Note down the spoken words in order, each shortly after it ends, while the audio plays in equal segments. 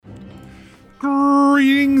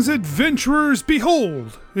Greetings, adventurers!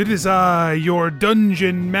 Behold, it is I, your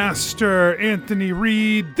dungeon master, Anthony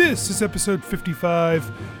Reed. This is episode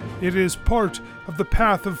 55. It is part of the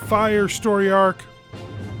Path of Fire story arc.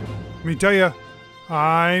 Let me tell you,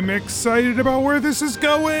 I'm excited about where this is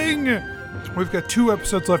going. We've got 2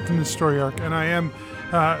 episodes left in this story arc, and I am,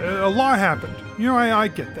 a lot happened. You know, I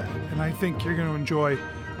get that, and I think you're going to enjoy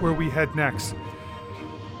where we head next.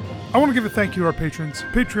 I want to give a thank you to our patrons,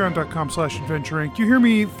 patreon.com/adventureinc. You hear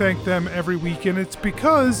me thank them every week, and it's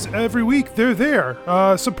because every week they're there,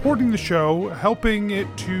 supporting the show, helping it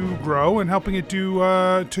to grow, and helping it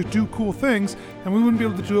to do cool things, and we wouldn't be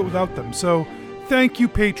able to do it without them. So thank you,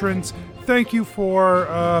 patrons. Thank you for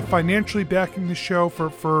financially backing the show,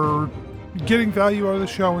 for getting value out of the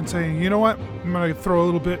show and saying, you know what, I'm going to throw a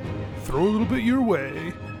little bit your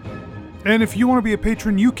way. And if you want to be a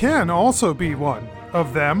patron, you can also be one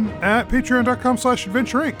of them at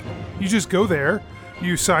patreon.com/adventureinc. You just go there,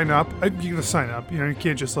 you sign up. You gotta sign up. You know, you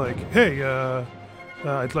can't just like, hey,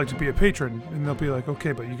 I'd like to be a patron, and they'll be like,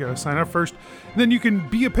 okay, but you gotta sign up first. And then you can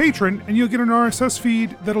be a patron, and you'll get an RSS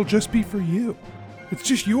feed that'll just be for you. It's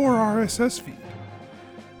just your RSS feed.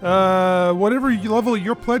 Whatever level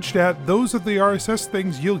you're pledged at, those are the RSS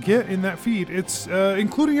things you'll get in that feed. It's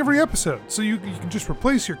including every episode, so you can just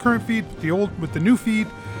replace your current feed with the new feed.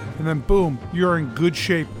 And then boom, you're in good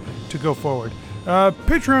shape to go forward.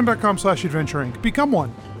 Patreon.com/adventureinc. Become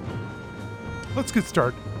one. Let's get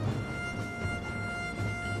started.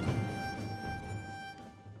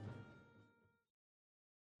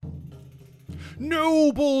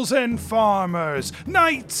 Nobles and farmers,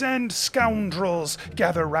 knights and scoundrels,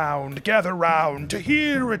 gather round to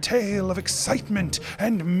hear a tale of excitement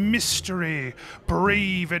and mystery.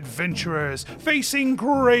 Brave adventurers facing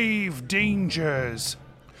grave dangers.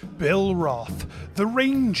 Belroth, the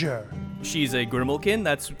Ranger. She's a Grimalkin,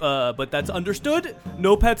 but that's understood.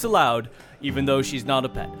 No pets allowed, even though she's not a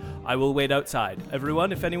pet. I will wait outside.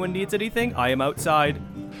 Everyone, if anyone needs anything, I am outside.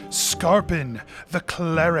 Scarpin, the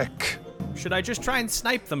Cleric. Should I just try and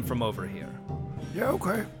snipe them from over here? Yeah,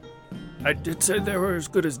 okay. I did say they were as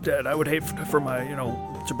good as dead. I would hate for my,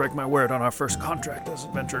 to break my word on our first contract as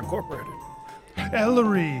Adventure Incorporated.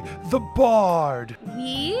 Ellery, the Bard.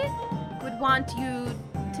 We would want you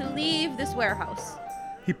to leave this warehouse.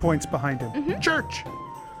 He points behind him. Mm-hmm. Church.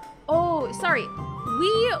 Oh, sorry.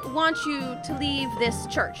 We want you to leave this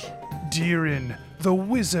church. Deerin, the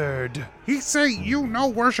Wizard. He say you no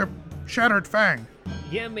worship Shattered Fang.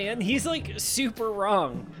 Yeah, man, he's like super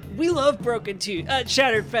wrong. We love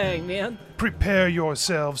Shattered Fang, man. Prepare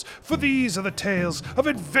yourselves, for these are the tales of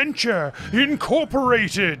Adventure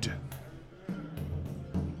Incorporated.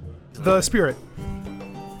 The spirit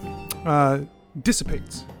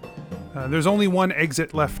dissipates. There's only one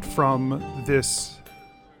exit left from this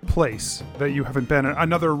place that you haven't been in.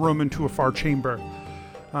 Another room into a far chamber.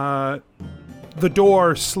 The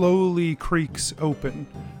door slowly creaks open.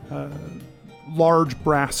 Large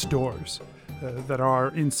brass doors that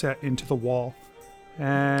are inset into the wall.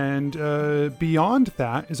 And beyond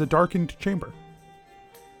that is a darkened chamber.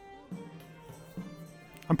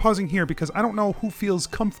 I'm pausing here because I don't know who feels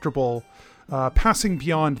comfortable passing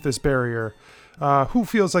beyond this barrier. Who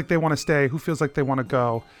feels like they want to stay, who feels like they want to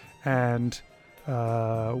go, and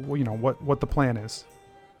what the plan is.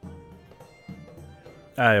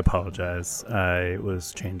 I apologize. I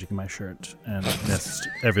was changing my shirt and missed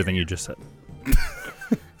everything you just said.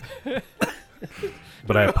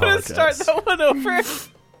 But I apologize. Start that one over.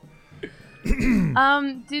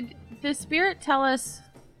 Did the spirit tell us,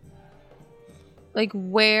 like,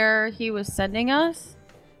 where he was sending us?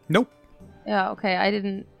 Nope. Yeah, okay. I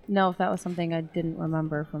didn't know if that was something I didn't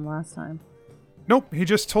remember from last time. Nope. He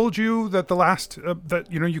just told you that the last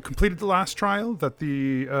you completed the last trial. That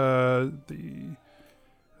the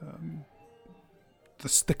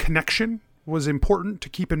connection was important to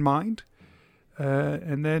keep in mind,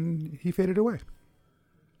 and then he faded away.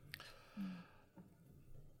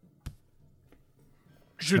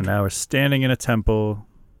 So now we're standing in a temple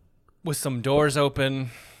with some doors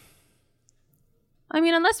open. I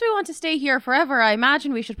mean, unless we want to stay here forever, I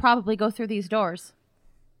imagine we should probably go through these doors.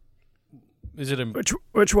 Is it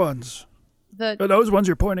Which ones? Those ones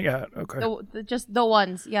you're pointing at. Okay. Just the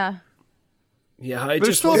ones, yeah. Yeah,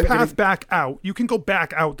 there's still a path back out. You can go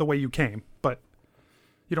back out the way you came, but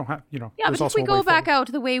you don't have, Yeah, but if we go back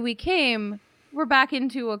out the way we came, we're back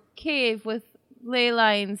into a cave with ley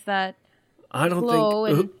lines that glow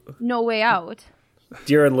and no way out.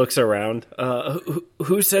 Deerin looks around.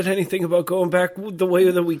 Who said anything about going back the way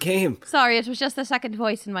that we came? Sorry, it was just the second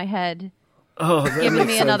voice in my head. Oh, that giving makes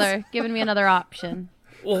me sense. another option.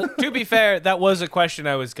 Well, to be fair, that was a question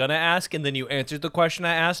I was gonna ask, and then you answered the question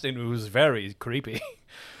I asked, and it was very creepy.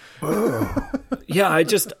 Yeah,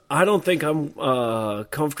 I don't think I'm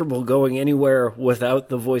comfortable going anywhere without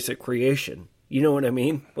the voice of creation. You know what I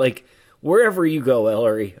mean? Like, wherever you go,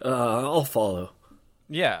 Ellery, I'll follow.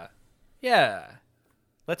 Yeah.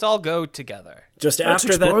 Let's all go together. Let's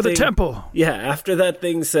explore the temple. Yeah, after that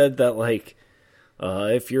thing said that, like,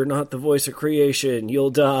 if you're not the voice of creation,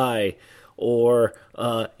 you'll die. Or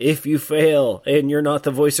if you fail and you're not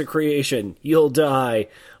the voice of creation, you'll die.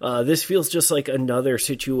 This feels just like another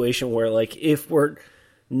situation where, like, if we're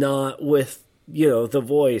not with, the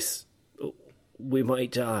voice, we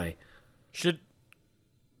might die. This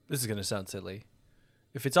is going to sound silly.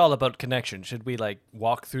 If it's all about connection, should we, like,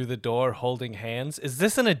 walk through the door holding hands? Is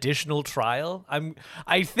this an additional trial?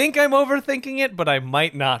 I think I'm overthinking it, but I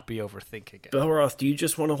might not be overthinking it. Belroth, do you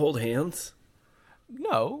just want to hold hands?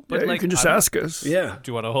 No, but you can just ask us. Yeah.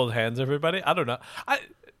 Do you want to hold hands, everybody? I don't know.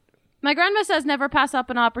 My grandma says never pass up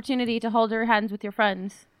an opportunity to hold your hands with your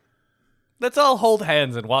friends. Let's all hold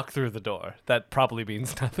hands and walk through the door. That probably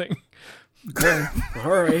means nothing. Okay.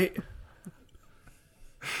 All right.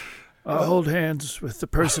 I'll hold hands with the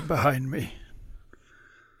person behind me.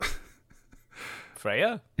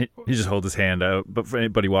 Freya? He just holds his hand out,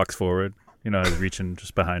 but he walks forward. He's reaching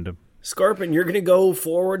just behind him. Scarpin, you're going to go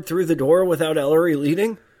forward through the door without Ellery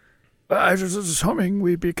leading? I was just hoping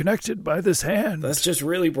we'd be connected by this hand. That's just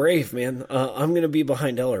really brave, man. I'm going to be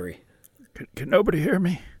behind Ellery. Can nobody hear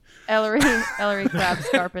me? Ellery grabs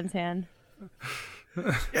Scarpin's hand.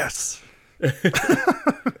 Yes. Yeah,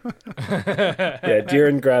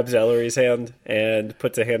 Deeren grabs Ellery's hand and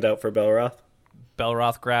puts a hand out for Belroth.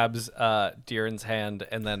 Belroth grabs Deeren's hand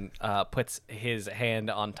and then puts his hand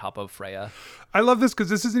on top of Freya. I love this because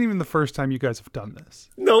this isn't even the first time you guys have done this.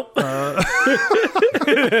 Nope.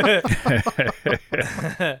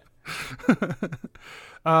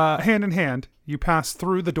 Hand in hand, you pass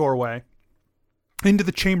through the doorway into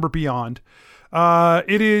the chamber beyond.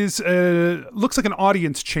 It is looks like an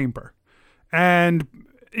audience chamber, and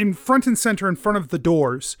in front and center, in front of the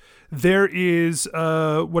doors, there is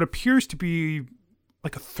what appears to be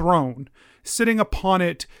like a throne. Sitting upon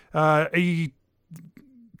it,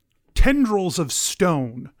 tendrils of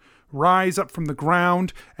stone rise up from the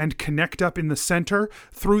ground and connect up in the center.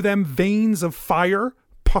 Through them, veins of fire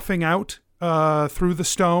puffing out through the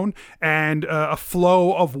stone, and a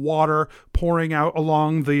flow of water pouring out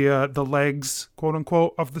along the legs, quote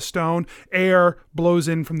unquote, of the stone. Air blows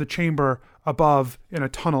in from the chamber above in a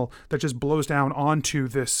tunnel that just blows down onto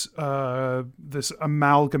this this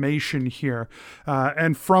amalgamation here,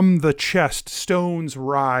 and from the chest, stones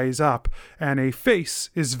rise up, and a face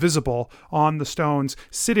is visible on the stones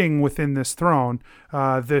sitting within this throne.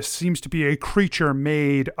 This seems to be a creature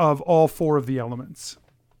made of all four of the elements.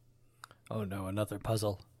 Oh no, another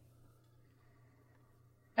puzzle.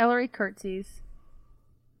 Ellery curtsies.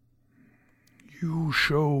 You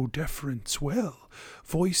show deference well,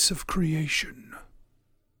 voice of creation.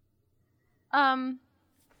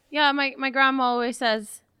 Yeah, my grandma always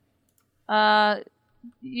says,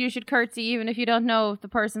 you should curtsy even if you don't know if the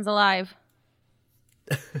person's alive.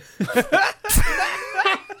 That's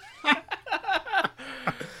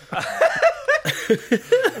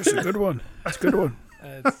a good one. That's a good one.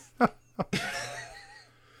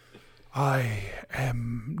 I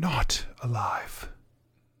am not alive,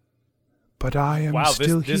 but I am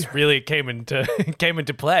still here. This really came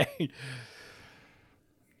into play.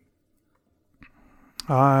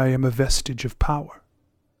 I am a vestige of power,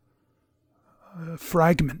 a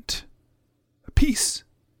fragment, a piece,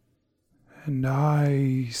 and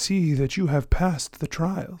I see that you have passed the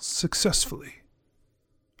trials successfully.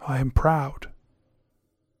 I am proud.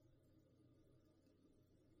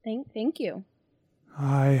 Thank you.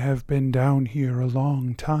 I have been down here a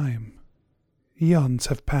long time. Eons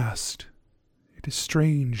have passed. It is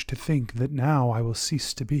strange to think that now I will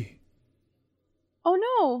cease to be. Oh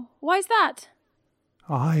no, why's that?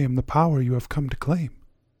 I am the power you have come to claim.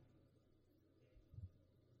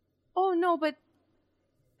 Oh no, but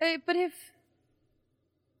if...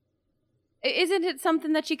 Isn't it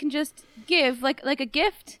something that you can just give, like a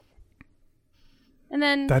gift? And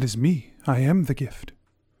then... That is me. I am the gift.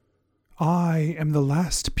 I am the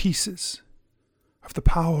last pieces of the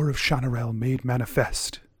power of Shanarel made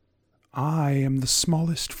manifest. I am the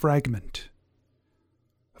smallest fragment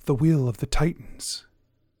of the will of the Titans.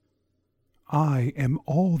 I am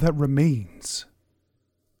all that remains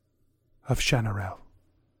of Shanarel,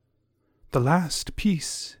 the last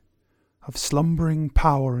piece of slumbering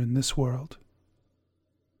power in this world.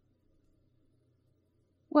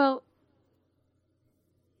 Well,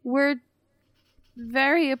 we're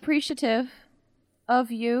very appreciative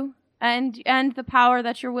of you and the power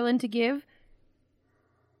that you're willing to give.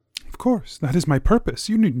 Of course, that is my purpose.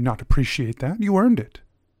 You need not appreciate that. You earned it.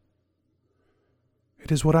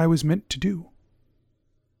 It is what I was meant to do.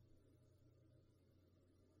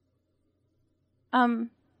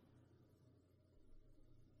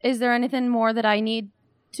 Is there anything more that I need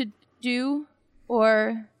to do,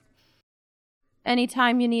 or any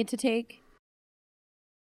time you need to take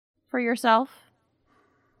for yourself?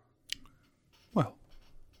 Well,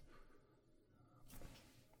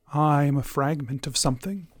 I am a fragment of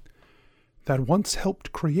something that once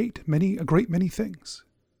helped create a great many things.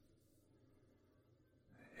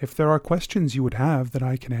 If there are questions you would have that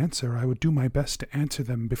I can answer, I would do my best to answer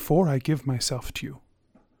them before I give myself to you.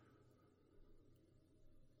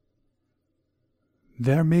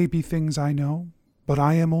 There may be things I know, but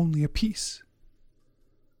I am only a piece.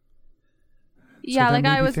 Yeah, so like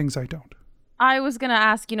there may be things I don't. I was gonna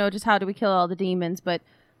ask, just how do we kill all the demons, but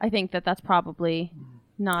I think that's probably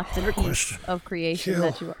not the piece of creation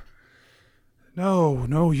that you are.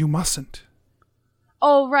 No, you mustn't.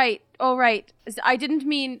 Oh right. I didn't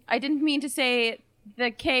mean to say the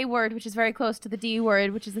K word, which is very close to the D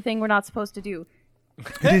word, which is the thing we're not supposed to do.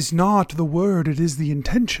 It is not the word, it is the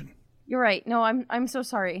intention. You're right. No, I'm so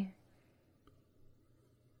sorry.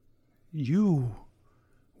 You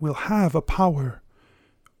will have a power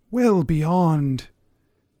well beyond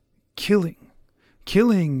killing.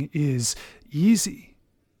 Killing is easy.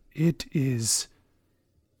 It is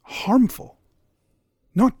harmful.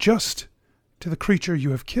 Not just to the creature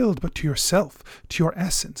you have killed, but to yourself, to your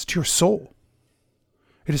essence, to your soul.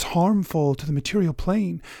 It is harmful to the material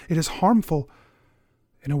plane. It is harmful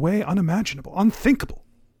in a way unimaginable, unthinkable.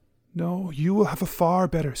 No, you will have a far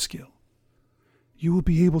better skill. You will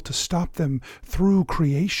be able to stop them through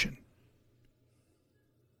creation,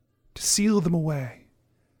 to seal them away,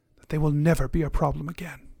 that they will never be a problem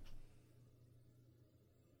again.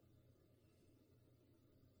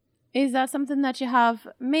 Is that something that you have?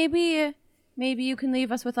 Maybe you can leave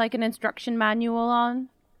us with like an instruction manual on,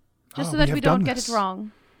 just so that we don't get it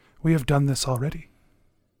wrong. We have done this already.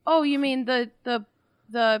 Oh, you mean the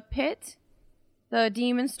pit? The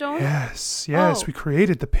demon stone? Yes, Oh. We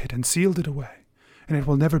created the pit and sealed it away, and it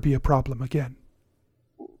will never be a problem again.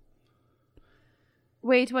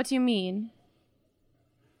 Wait, what do you mean?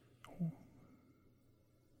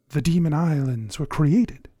 The demon islands were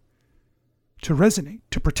created to resonate,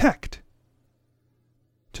 to protect,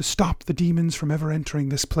 to stop the demons from ever entering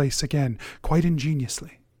this place again, quite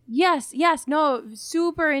ingeniously. Yes, no,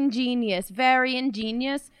 super ingenious, very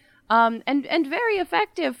ingenious, and very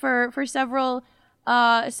effective for several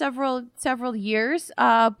years,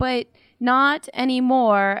 but not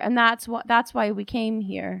anymore, and that's why we came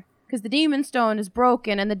here, because the demon stone is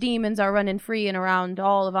broken and the demons are running free and around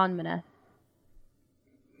all of Anmaneth.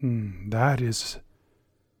 That is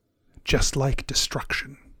just like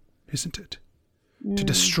destruction, isn't it? To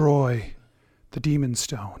destroy the demon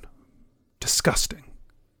stone. Disgusting.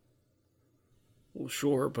 Well,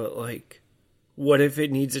 sure, but what if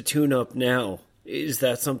it needs a tune-up now? Is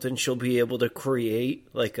that something she'll be able to create,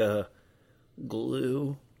 like a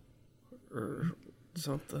glue or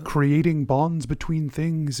something? Creating bonds between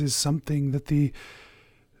things is something that the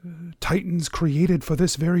Titans created for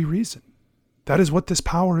this very reason. That is what this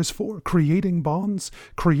power is for, creating bonds,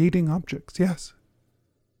 creating objects, yes.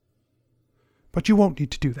 But you won't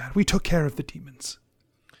need to do that. We took care of the demons.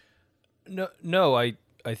 No, I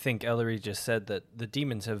think Ellery just said that the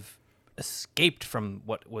demons have escaped from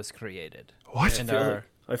what was created. What?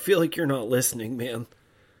 I feel like you're not listening, man.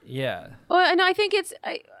 Yeah. Well, and I think it's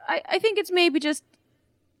I think it's maybe just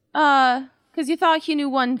because you thought you knew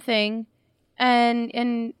one thing,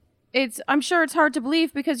 and I'm sure it's hard to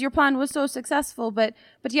believe because your plan was so successful, but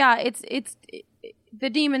yeah, it's the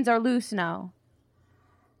demons are loose now.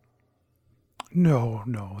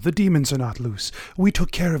 No, the demons are not loose. We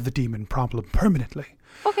took care of the demon problem permanently.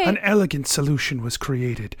 Okay. An elegant solution was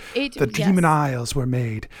created. The Yes. demon isles were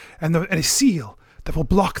made, and a seal that will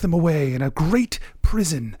block them away in a great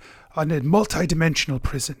prison, a multi-dimensional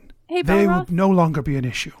prison. Hey, they Balroth? will no longer be an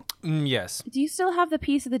issue. Yes. Do you still have the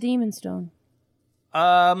piece of the demon stone?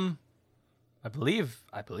 I believe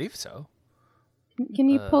so. Can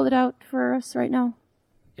you pull it out for us right now?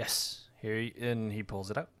 Yes. And he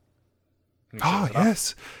pulls it out. He Ah, shows it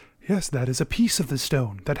off. yes, that is a piece of the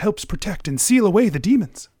stone that helps protect and seal away the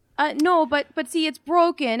demons. No, but see, it's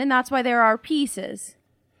broken, and that's why there are pieces.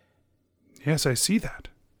 Yes, I see that.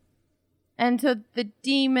 And so the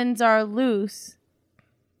demons are loose.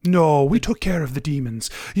 No, we took care of the demons.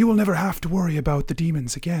 You will never have to worry about the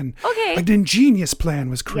demons again. Okay. An ingenious plan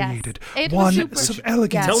was created. It was One super- of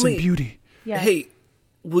elegance Tell and me- beauty. Yes. Hey,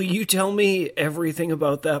 will you tell me everything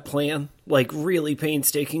about that plan? Like, really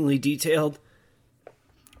painstakingly detailed?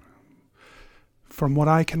 From what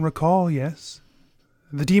I can recall, yes.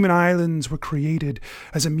 The Demon Islands were created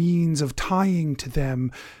as a means of tying to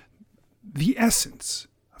them the essence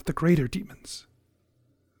of the greater demons,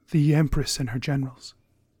 the Empress and her generals.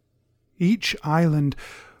 Each island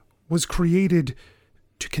was created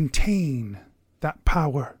to contain that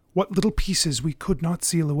power. What little pieces we could not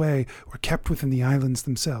seal away were kept within the islands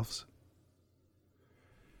themselves.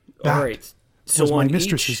 All right. So was my on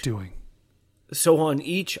mistress each, is doing. So on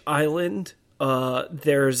each island,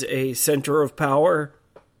 there's a center of power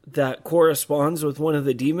that corresponds with one of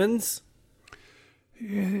the demons?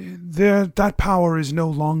 That power is no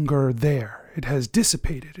longer there. It has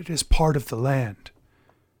dissipated. It is part of the land.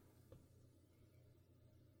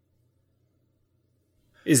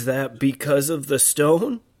 Is that because of the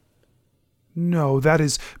stone? No, that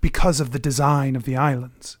is because of the design of the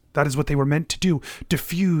islands. That is what they were meant to do,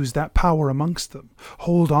 diffuse that power amongst them,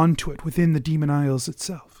 hold on to it within the Demon Isles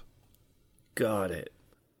itself. Got it.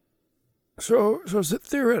 So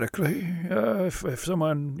theoretically, if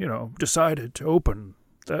someone, decided to open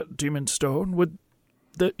that demon stone, would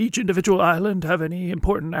each individual island have any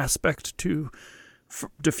important aspect to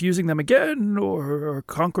diffusing them again, or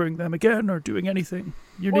conquering them again, or doing anything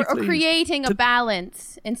uniquely? Or creating a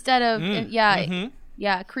balance instead of,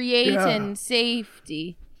 creating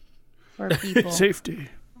safety for people. Safety,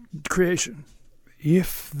 creation.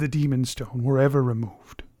 If the Demon Stone were ever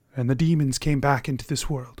removed, and the demons came back into this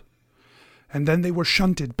world, and then they were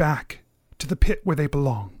shunted back to the pit where they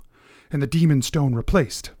belong, and the Demon Stone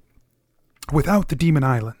replaced, without the Demon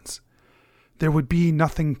Islands, there would be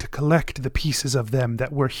nothing to collect the pieces of them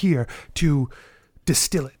that were here to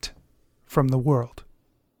distill it from the world.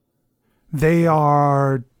 They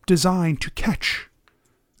are designed to catch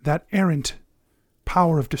that errant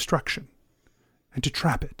power of destruction and to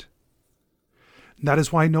trap it. That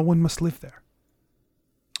is why no one must live there.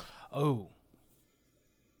 Oh.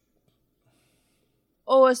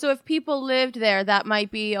 Oh, so if people lived there, that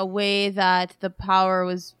might be a way that the power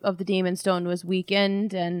of the Demon Stone was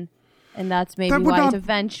weakened, and that's maybe That would why not- it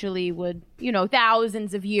eventually would,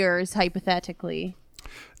 thousands of years, hypothetically.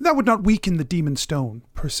 That would not weaken the Demon Stone,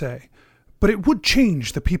 per se, but it would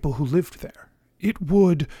change the people who lived there. It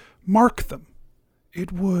would mark them.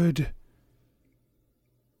 It would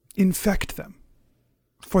infect them.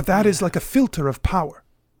 For that is like a filter of power.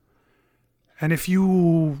 And if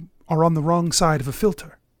you are on the wrong side of a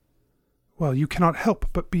filter, well, you cannot help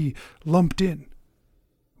but be lumped in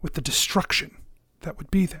with the destruction that would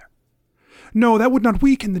be there. No, that would not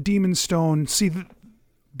weaken the Demon Stone. See,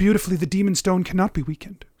 beautifully, the Demon Stone cannot be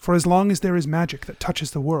weakened. For as long as there is magic that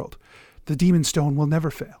touches the world, the Demon Stone will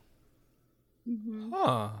never fail.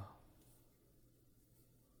 Huh.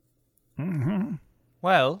 Mm-hmm.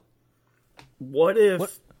 Well, What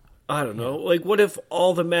if, I don't know, what if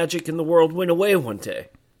all the magic in the world went away one day?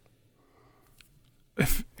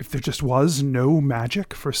 If there just was no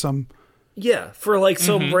magic for some... Yeah, for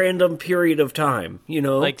some random period of time,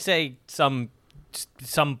 like say some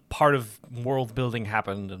part of world building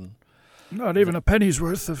happened and Not even a penny's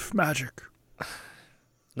worth of magic.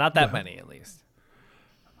 not that many at least.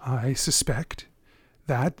 I suspect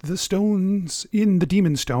that the stones in the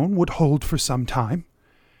Demon Stone would hold for some time,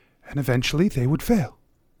 and eventually they would fail.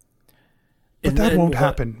 But And that then won't what?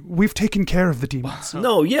 happen. We've taken care of the demons.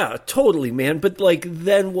 No, yeah, totally, man. But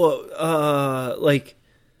then what?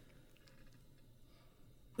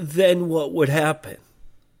 Then what would happen?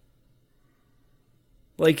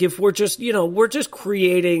 If we're just, we're just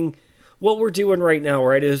creating what we're doing right now,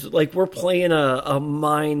 right? Is we're playing a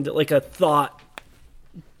mind, a thought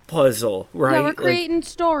puzzle, right? Yeah, we're creating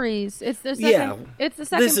stories. It's the second. Yeah, it's the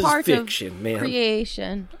second this is part fiction, of man.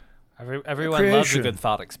 creation. Everyone loves a Creation. good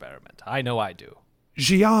thought experiment. I know I do.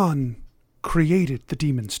 Xian created the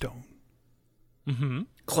Demon Stone,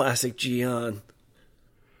 Classic Gian.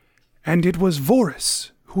 and it was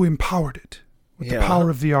Vorus who empowered it with the Yeah. power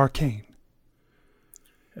of the arcane.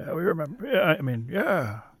 Yeah, we remember. Yeah,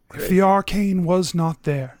 yeah. If the arcane was not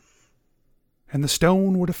there, and the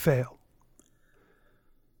stone were to fail,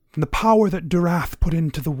 then the power that Durath put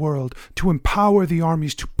into the world to empower the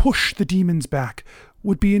armies to push the demons back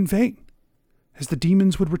would be in vain, as the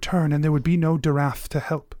demons would return and there would be no Durath to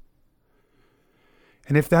help.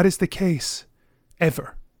 And if that is the case,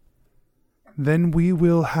 ever, then we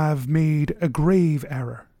will have made a grave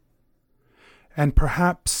error. And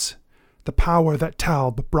perhaps the power that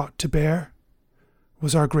Talb brought to bear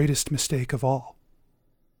was our greatest mistake of all.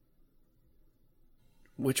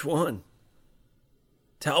 Which one?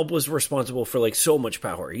 Talb was responsible for, like, so much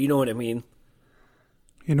power. You know what I mean?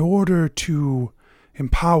 In order to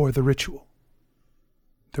empower the ritual,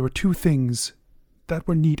 there were two things that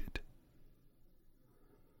were needed.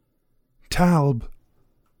 Talb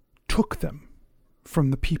took them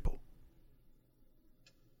from the people.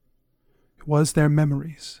 It was their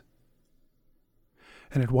memories,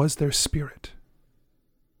 and it was their spirit.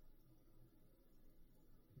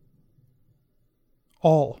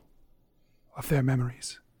 All of their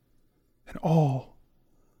memories and all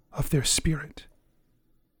of their spirit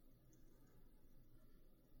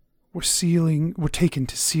were taken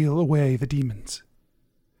to seal away the demons.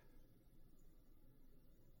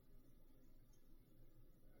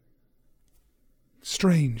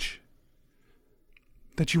 Strange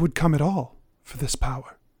that you would come at all for this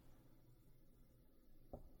power.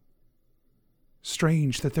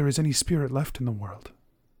 Strange that there is any spirit left in the world.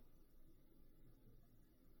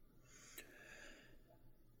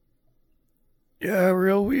 Yeah,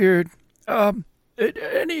 real weird.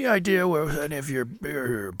 Any idea where any of your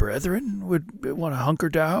brethren would want to hunker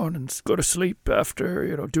down and go to sleep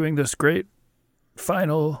after, doing this great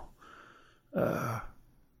final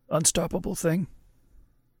unstoppable thing?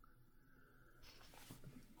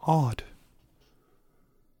 Odd.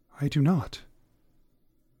 I do not.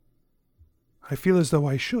 I feel as though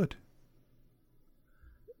I should.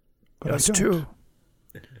 But Us I don't. too.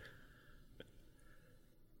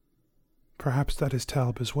 Perhaps that is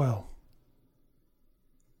Talb as well.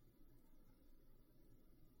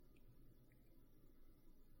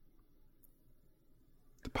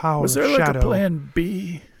 The power Was there of like shadow. a plan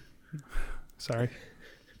B? Sorry.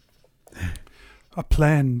 A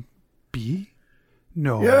plan B?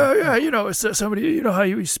 No. Yeah, it's somebody, how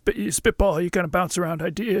you spitball, you kind of bounce around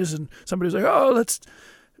ideas, and somebody's like, oh, let's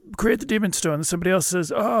create the demon stone, and somebody else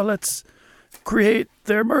says, oh, let's create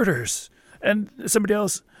their murders, and somebody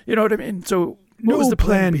else, you know what I mean? So what was No the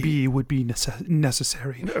plan B would be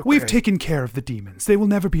necessary. Okay. We've taken care of the demons. They will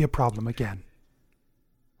never be a problem again.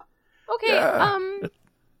 Okay,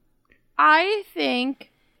 I think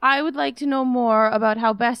I would like to know more about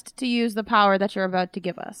how best to use the power that you're about to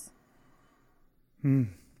give us.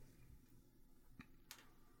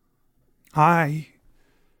 I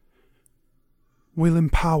will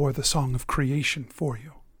empower the song of creation for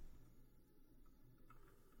you.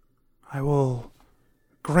 I will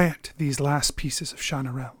grant these last pieces of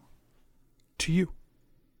Chanarelle to you.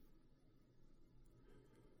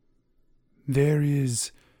 There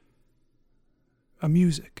is a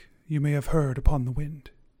music you may have heard upon the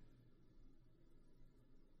wind.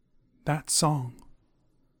 That song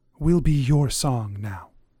will be your song now.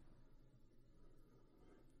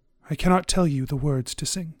 I cannot tell you the words to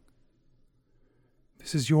sing.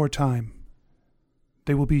 This is your time.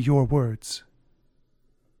 They will be your words.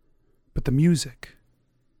 But the music,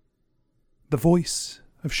 the voice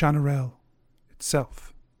of Chanarelle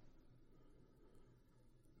itself,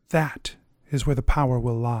 that is where the power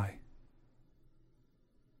will lie.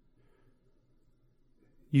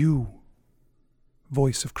 You,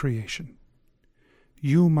 voice of creation,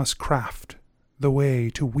 you must craft the way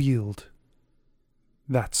to wield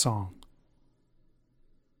that song.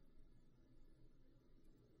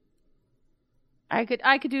 I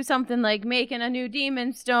could do something like making a new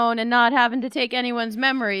demon stone and not having to take anyone's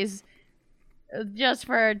memories, just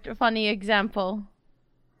for a funny example.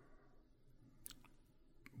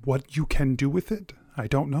 What you can do with it, I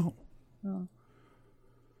don't know. Oh.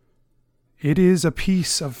 It is a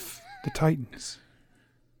piece of the Titans.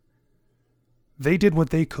 They did what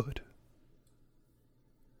they could.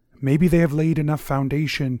 Maybe they have laid enough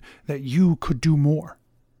foundation that you could do more.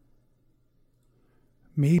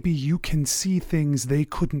 Maybe you can see things they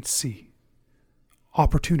couldn't see.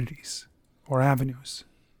 Opportunities or avenues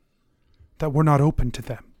that were not open to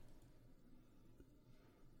them.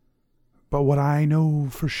 But what I know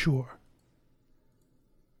for sure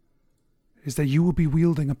is that you will be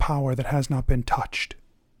wielding a power that has not been touched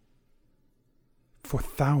for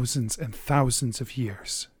thousands and thousands of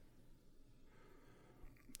years.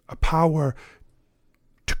 A power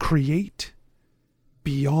to create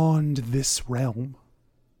beyond this realm.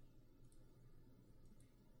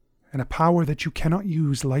 And a power that you cannot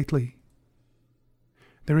use lightly.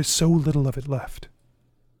 There is so little of it left.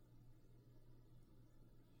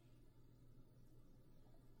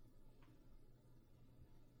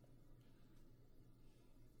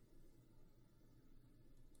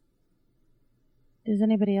 Does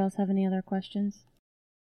anybody else have any other questions?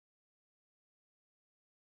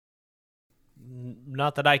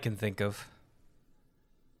 Not that I can think of.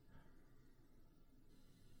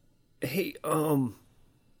 Hey,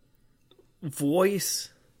 voice,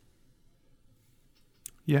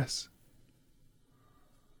 Yes.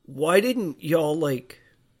 why didn't y'all, like,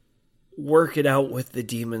 work it out with the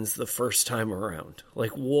demons the first time around?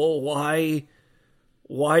 Like, why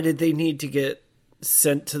did they need to get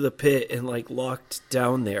sent to the pit and, like, locked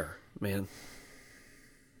down there, man?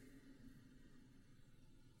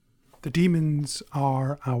 The demons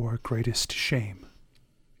are our greatest shame.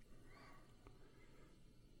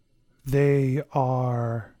 They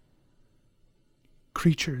are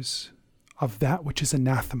creatures of that which is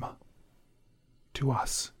anathema to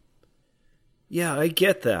us. Yeah, I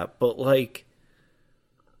get that, but, like,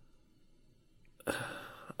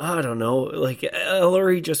 I don't know. Like,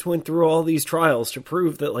 Ellery just went through all these trials to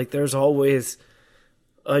prove that, like, there's always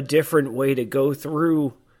a different way to go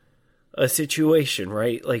through a situation,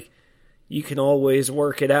 right? Like, you can always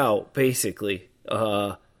work it out, basically.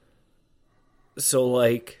 So,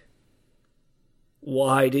 like,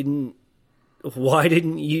 why didn't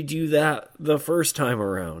you do that the first time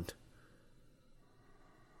around?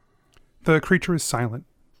 The creature is silent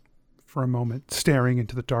for a moment, staring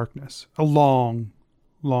into the darkness. A long,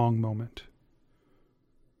 long moment.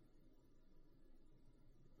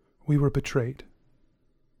 We were betrayed.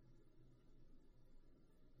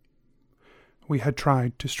 We had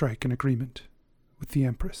tried to strike an agreement with the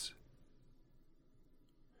Empress.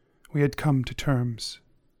 We had come to terms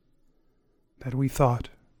that we thought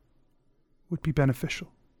would be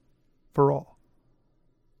beneficial for all.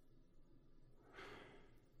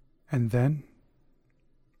 And then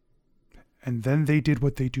they did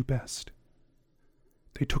what they do best.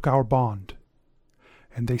 They took our bond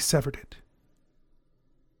and they severed it.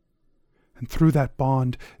 And through that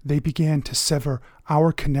bond, they began to sever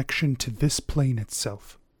our connection to this plane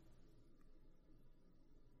itself.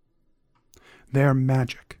 Their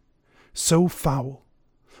magic, so foul,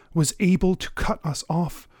 was able to cut us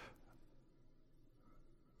off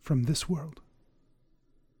from this world.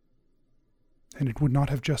 And it would not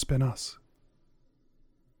have just been us.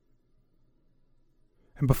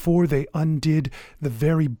 And before they undid the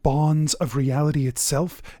very bonds of reality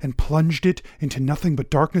itself and plunged it into nothing but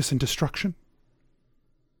darkness and destruction,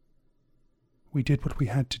 we did what we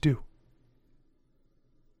had to do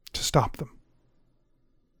to stop them.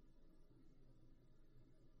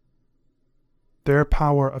 Their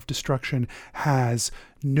power of destruction has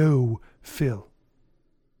no fill.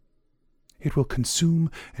 It will consume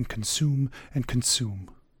and consume and consume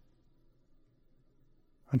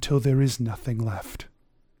until there is nothing left.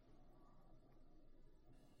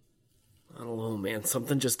 I don't know, man.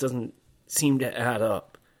 Something just doesn't seem to add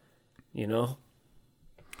up, you know?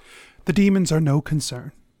 The demons are no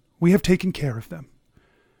concern. We have taken care of them.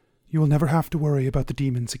 You will never have to worry about the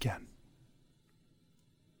demons again.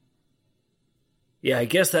 Yeah, I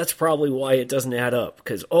guess that's probably why it doesn't add up,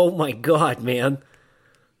 because, oh my god, man.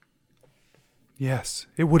 Yes,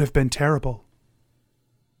 it would have been terrible.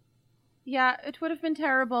 Yeah, it would have been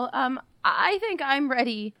terrible. I think I'm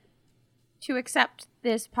ready to accept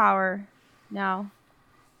this power now.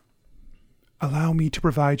 Allow me to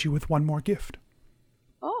provide you with one more gift.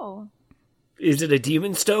 Oh. Is it a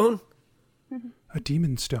demon stone? A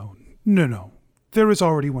demon stone. No. There is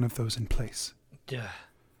already one of those in place. Yeah.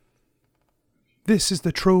 This is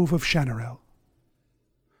the Trove of Shanarel.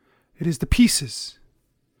 It is the pieces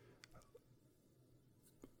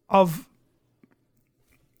of...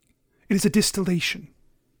 It is a distillation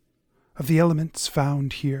of the elements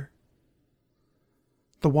found here.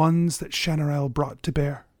 The ones that Shanarel brought to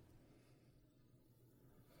bear.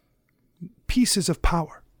 Pieces of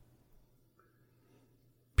power.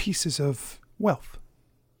 Pieces of wealth.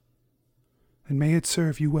 And may it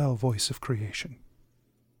serve you well, voice of creation.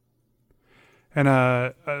 And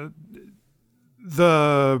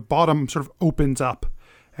the bottom sort of opens up,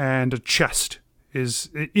 and a chest is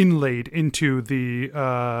inlaid into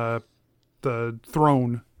the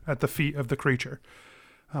throne at the feet of the creature.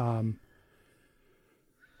 It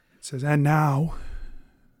says, "And now,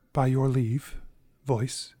 by your leave,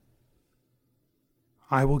 voice,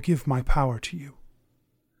 I will give my power to you."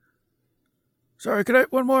 Sorry, could I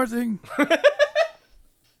one more thing?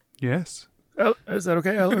 Yes. Is that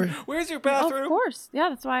okay, Ellery? Where's your Of bathroom? course. Yeah,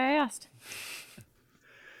 that's why I asked.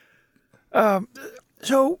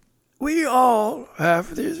 So we all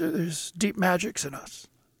have there's deep magics in us.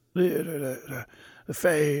 The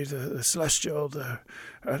Fae, the Celestial,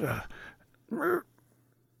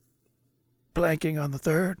 blanking on the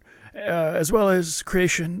third, as well as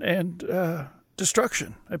creation and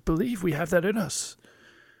destruction. I believe we have that in us.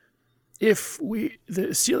 If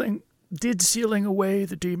sealing away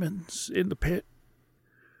the demons in the pit,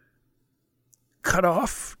 cut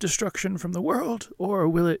off destruction from the world, or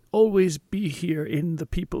will it always be here in the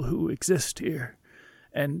people who exist here?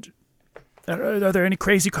 And are there any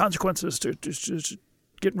crazy consequences to just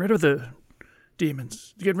getting rid of the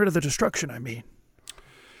demons, getting rid of the destruction, I mean?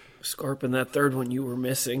 Scarp, and that third one you were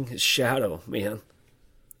missing is Shadow, man.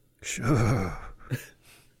 Sure.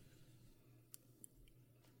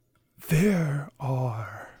 There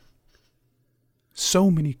are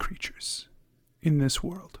so many creatures in this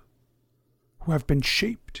world who have been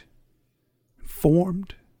shaped,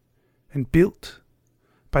 formed, and built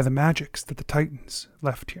by the magics that the Titans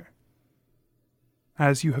left here.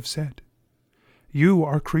 As you have said, you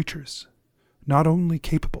are creatures not only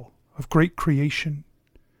capable of great creation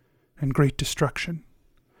and great destruction,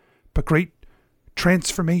 but great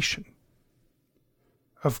transformation,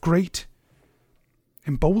 of great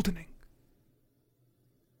emboldening,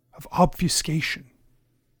 of obfuscation,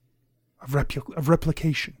 of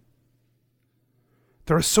replication.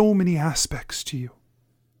 There are so many aspects to you,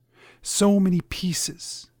 so many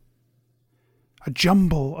pieces, a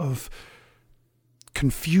jumble of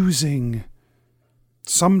confusing,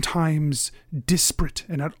 sometimes disparate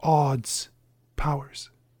and at odds powers.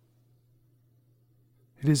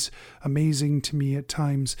 It is amazing to me at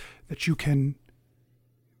times that you can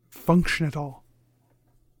function at all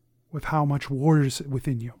with how much wars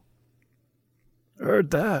within you.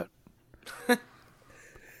 Heard that.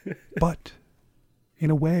 But,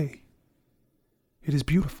 in a way, it is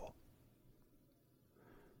beautiful.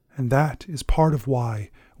 And that is part of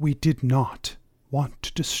why we did not want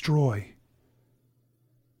to destroy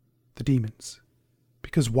the demons.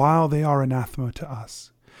 Because while they are anathema to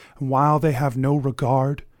us, and while they have no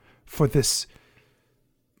regard for this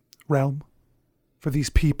realm, for these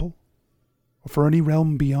people, or for any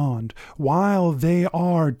realm beyond, while they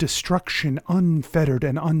are destruction unfettered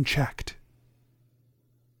and unchecked,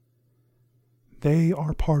 they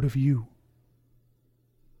are part of you.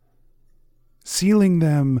 Sealing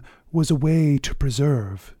them was a way to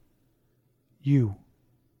preserve you.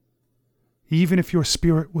 Even if your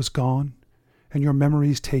spirit was gone and your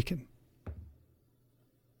memories taken,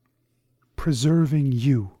 preserving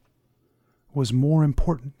you was more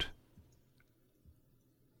important.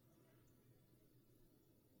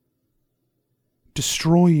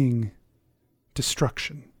 Destroying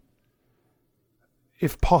destruction,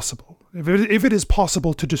 if possible. If it is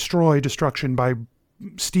possible to destroy destruction by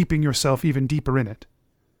steeping yourself even deeper in it,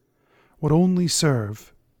 would only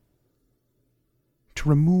serve to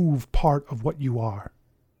remove part of what you are.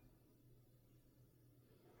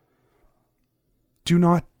 Do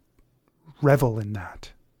not revel in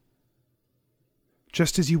that.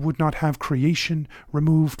 Just as you would not have creation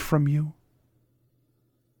removed from you,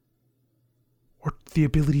 or the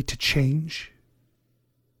ability to change.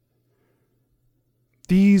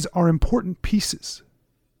 These are important pieces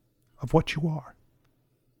of what you are.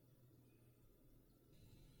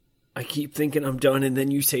 I keep thinking I'm done, and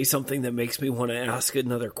then you say something that makes me want to ask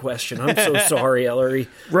another question. I'm so sorry, Ellery.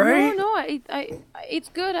 Right? No, it's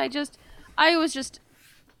good. I was just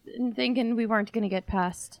thinking we weren't going to get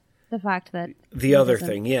past the fact that The other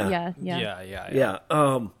thing, Yeah. Yeah.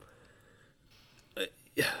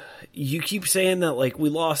 You keep saying that like we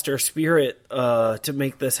lost our spirit to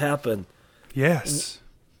make this happen. Yes.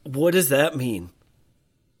 What does that mean?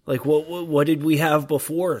 Like what did we have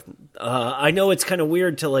before? I know it's kind of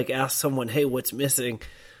weird to like ask someone, "Hey, what's missing?"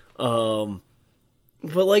 But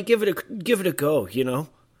like give it a go, you know?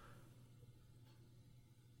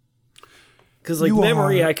 Cuz like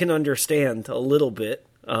memory I can understand a little bit,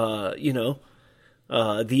 you know.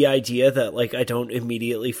 The idea that like I don't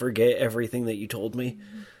immediately forget everything that you told me.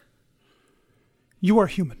 You are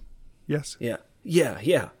human. Yes. Yeah.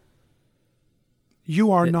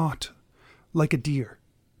 You are not like a deer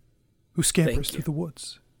who scampers Thank through you. the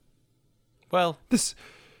woods. Well, This.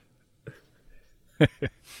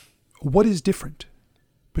 What is different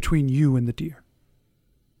between you and the deer?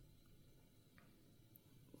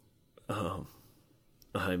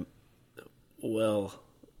 I'm well,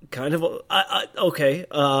 kind of. Okay.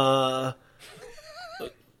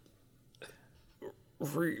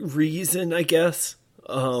 Reason, I guess.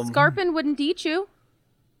 Scarpin wouldn't eat you.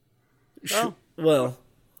 Well,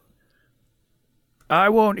 I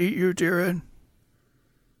won't eat you, Jiren.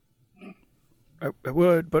 I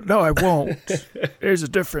would, but no, I won't. There's a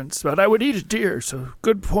difference. But I would eat a deer, so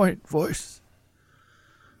good point, voice.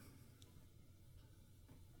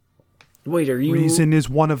 wait, are you? Reason is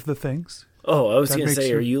one of the things. Oh, I was that gonna makes say,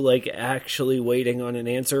 you- are you like actually waiting on an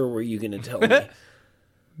answer, or were you gonna tell me?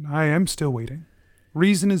 I am still waiting.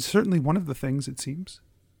 Reason is certainly one of the things, it seems.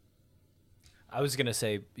 I was gonna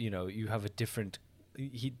say, you have a different.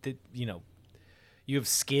 You have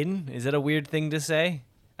skin? Is that a weird thing to say?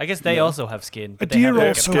 I guess they also have skin. A But they have deer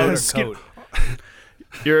like also a powder has skin. coat.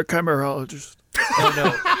 You're a chimerologist.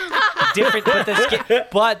 No. Different,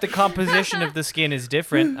 but the composition of the skin is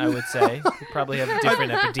different. I would say you probably have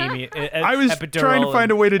different epidemia. I was trying to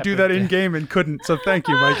find a way to do that in game and couldn't. So thank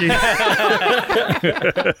you, Mikey.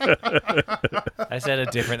 I said a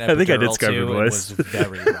different epidural I think I discovered too, and voice. was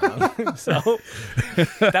very wrong. So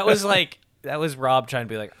that was Rob trying to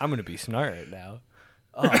be like, I'm gonna be smart now.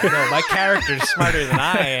 Oh no, my character's smarter than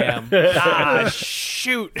I am. Ah,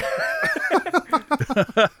 shoot.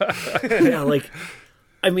 Yeah, like,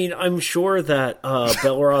 I mean, I'm sure that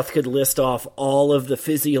Belroth could list off all of the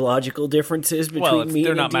physiological differences between Well, me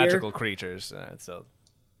they're and a not deer. magical creatures, so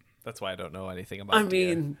that's why I don't know anything about. I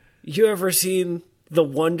deer. mean, you ever seen the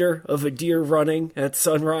wonder of a deer running at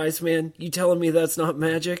sunrise, man? You telling me that's not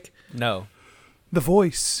magic? No. The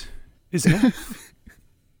voice is an elf.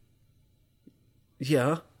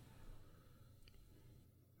 Yeah.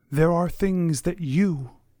 There are things that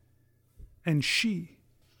you and she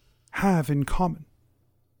have in common.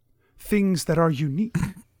 Things that are unique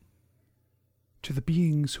to the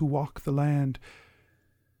beings who walk the land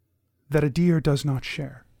that a deer does not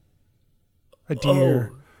share. A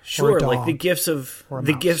deer, Sure, or a dog, like the gifts of or a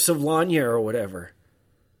mouse. Lanya or whatever.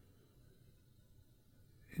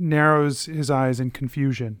 narrows his eyes in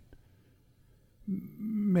confusion.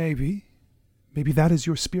 Maybe that is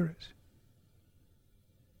your spirit.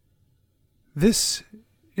 This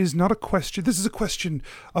is not a question. This is a question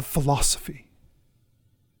of philosophy.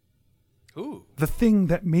 Ooh. The thing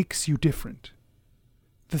that makes you different.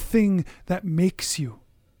 The thing that makes you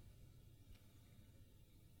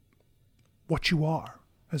what you are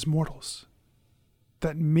as mortals.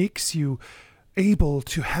 That makes you able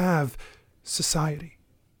to have society.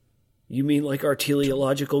 You mean like our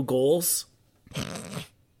teleological goals?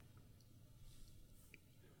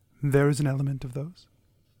 There is an element of those.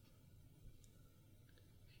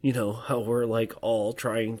 You know, how we're like all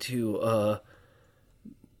trying to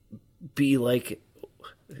be like,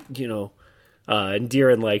 you know, and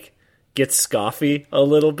Deeren like gets scoffy a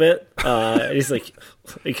little bit. And he's like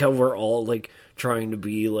how we're all like trying to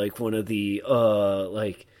be like one of the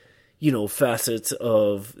like, you know, facets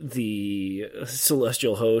of the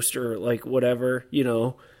celestial host or like whatever, you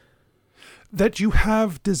know. That you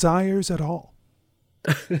have desires at all.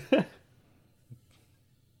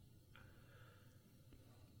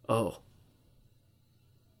 Oh.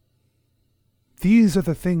 These are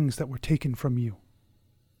the things that were taken from you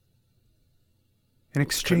in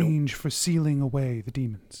exchange for sealing away the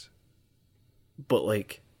demons. But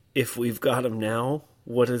like, if we've got him now,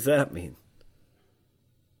 what does that mean?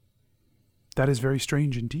 That is very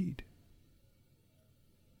strange indeed.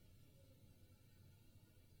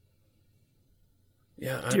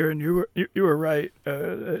 Yeah. Deeren, you were right.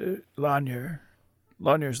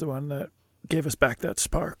 Lanier's the one that gave us back that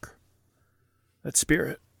spark, that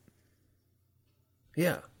spirit.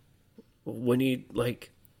 Yeah. When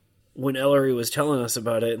Ellery was telling us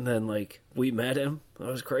about it and then, like, we met him, that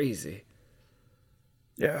was crazy.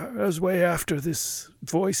 Yeah, that was way after this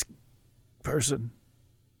voice person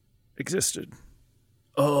existed.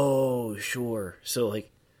 Oh, sure. So,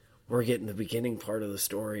 like, we're getting the beginning part of the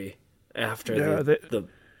story after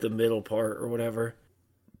the middle part or whatever.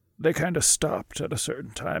 They kind of stopped at a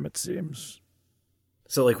certain time, it seems.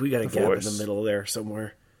 So, like, we got a The gap voice. in the middle there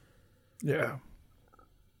somewhere. Yeah.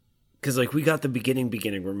 Because, like, we got the beginning,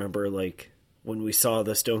 remember, like, when we saw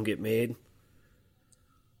the stone get made?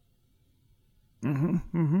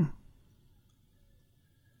 Mm-hmm.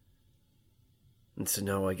 And so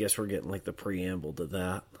now I guess we're getting, like, the preamble to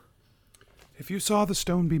that. If you saw the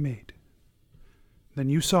stone be made, then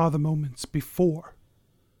you saw the moments before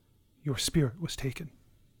your spirit was taken.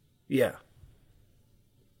 Yeah.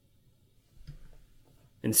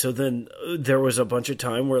 And so then there was a bunch of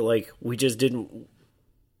time where, like, we just didn't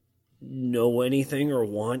know anything or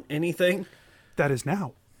want anything. That is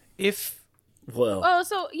now. Well, Oh,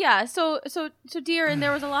 so yeah, so dear, and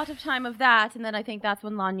there was a lot of time of that, and then I think that's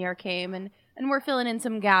when Lanier came, and we're filling in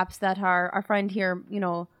some gaps that our friend here, you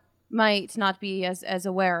know, might not be as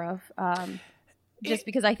aware of, just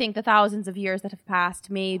because I think the thousands of years that have passed,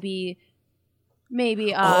 maybe.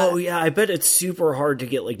 oh yeah, I bet it's super hard to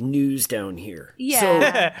get like news down here.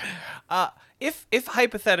 Yeah. If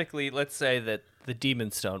hypothetically, let's say that the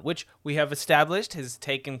Demon Stone, which we have established has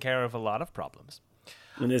taken care of a lot of problems.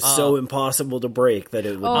 And it's so impossible to break that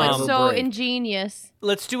it would Oh, never it's so break. ingenious.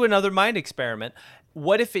 Let's do another mind experiment.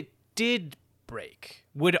 What if it did break?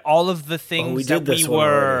 Would all of the things we that did this we one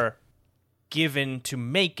were already. given to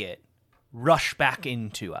make it rush back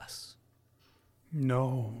into us?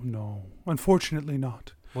 No. Unfortunately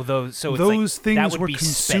not. Well, those so it's Those like, things that would were be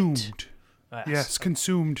consumed. spent. Yes,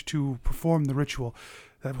 consumed to perform the ritual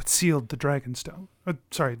that would sealed the dragon stone.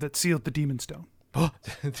 That sealed the demon stone.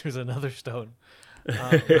 There's another stone.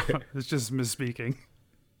 It's just misspeaking.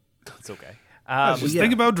 It's okay. I was just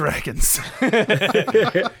thinking about dragons.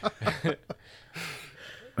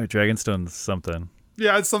 My Dragonstone's something.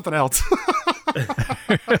 Yeah, it's something else.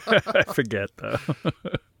 I forget, though.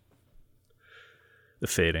 The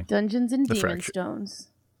fading. Dungeons and The Demon fracture. Stones.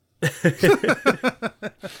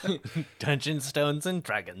 Dungeon stones and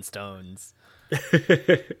dragon stones.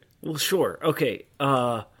 Well, sure. Okay.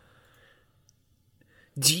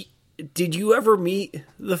 Did you ever meet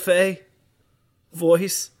the Fae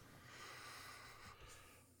voice?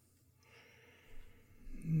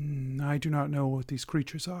 I do not know what these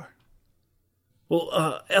creatures are.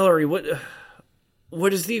 Well, Ellery, what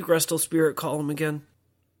does the Agrestal spirit call him again?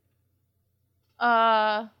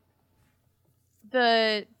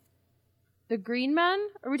 The green men?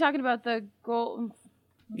 Are we talking about the gold?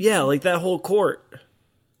 Yeah, like that whole court.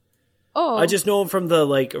 Oh, I just know him from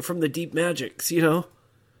the Deep Magics, you know?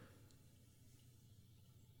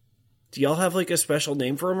 Do y'all have like a special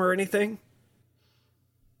name for him or anything?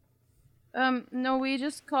 No, we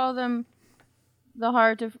just call them the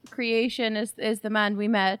Heart of Creation is the man we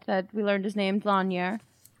met that we learned his name, Lanier.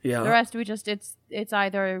 Yeah. The rest we just it's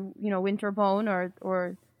either, Winterbone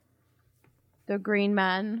or the Green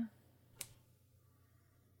Man.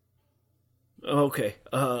 Okay.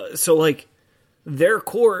 So like their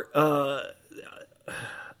court, I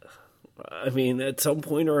mean, at some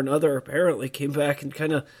point or another, apparently came back and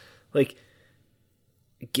kind of like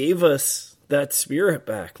gave us that spirit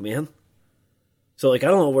back, man. So like I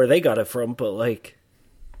don't know where they got it from, but like,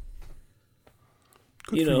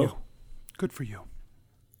 Good for you. Good for you.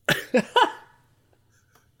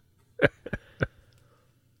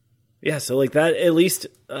 Yeah. So like that, at least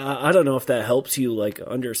I don't know if that helps you like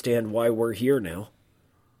understand why we're here now.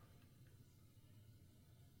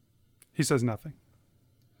 He says nothing.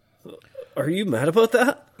 Are you mad about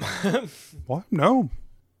that? What? No.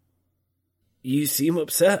 You seem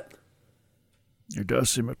upset. He does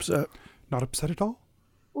seem upset. Not upset at all.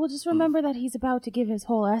 Well, just remember that he's about to give his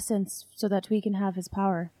whole essence so that we can have his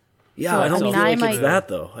power. Yeah, So, I don't I mean, feel I like might- it's that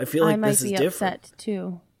though. I feel I like might this is be different. upset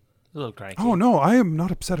too. A little cranky. Oh, no, I am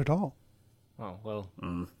not upset at all. Oh, well. I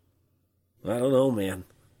don't know, man.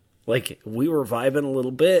 Like, we were vibing a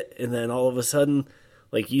little bit, and then all of a sudden,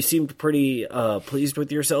 like, you seemed pretty pleased with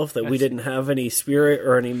yourself that we didn't have any spirit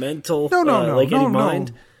or any mental, any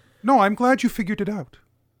mind. No, I'm glad you figured it out.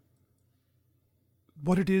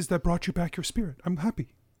 What it is that brought you back your spirit. I'm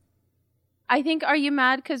happy. I think, are you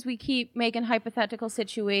mad because we keep making hypothetical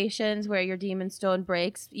situations where your demon stone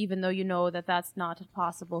breaks, even though you know that that's not a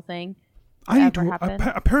possible thing? I need ever to. happen?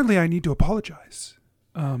 Apparently, I need to apologize.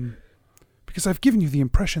 Because I've given you the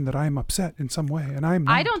impression that I am upset in some way, and I am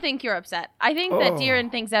not. I don't think you're upset. I think that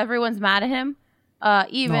Deeren thinks everyone's mad at him, I'm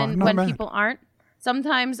even not when mad. people aren't.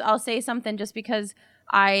 Sometimes I'll say something just because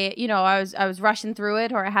I was rushing through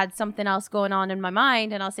it, or I had something else going on in my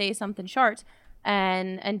mind, and I'll say something short.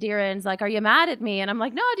 And Deeren's like, "Are you mad at me?" And I'm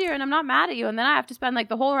like, "No, Deeren, I'm not mad at you." And then I have to spend like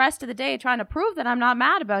the whole rest of the day trying to prove that I'm not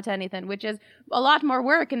mad about anything, which is a lot more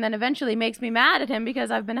work, and then eventually makes me mad at him because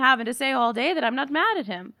I've been having to say all day that I'm not mad at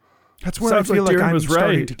him. That's where Sounds I feel like like Deeren I'm was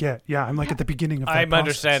starting right. to get. Yeah, I'm like at the beginning of that I'm process.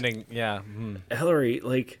 understanding. Yeah. Hillary,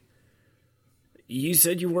 like, you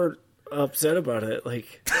said you weren't upset about it,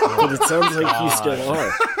 like, but it sounds like you still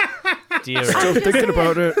are. Dear. Still thinking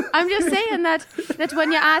about it. I'm just saying that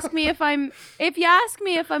when you ask me if you ask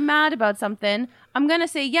me if I'm mad about something, I'm gonna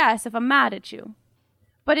say yes if I'm mad at you.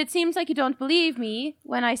 But it seems like you don't believe me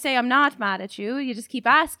when I say I'm not mad at you. You just keep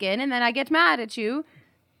asking, and then I get mad at you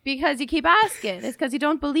because you keep asking. It's because you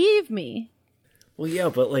don't believe me. Well, yeah,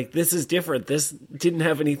 but like this is different. This didn't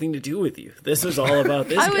have anything to do with you. This was all about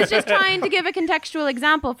this. I was just trying to give a contextual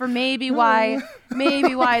example for maybe why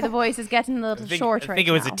the voice is getting a little short I right think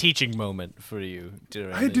it was now. a teaching moment for you.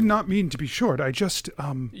 Dear. I did not mean to be short. I just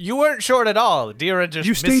You weren't short at all. Deera just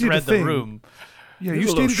You stated a misread the thing. room. Yeah, You're you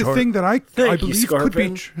a little stated a short. thing that I Thank you, believe could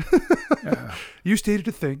be Scarpin. true. You stated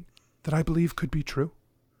a thing that I believe could be true,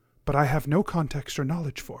 but I have no context or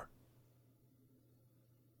knowledge for.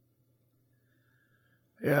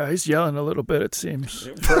 Yeah, he's yelling a little bit, it seems.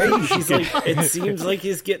 Right? She's like, it seems like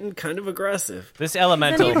he's getting kind of aggressive. This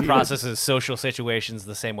elemental processes social situations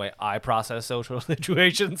the same way I process social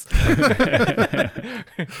situations. That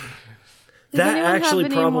anyone have actually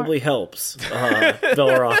any probably helps,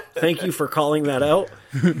 Velra. Thank you for calling that out.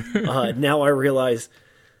 Now I realize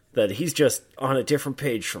that he's just on a different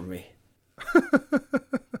page from me.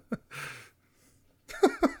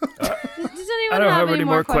 I don't have any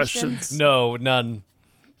more questions. No, none.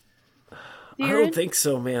 I don't think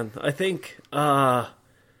so, man. I think, I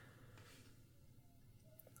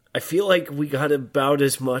feel like we got about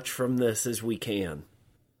as much from this as we can.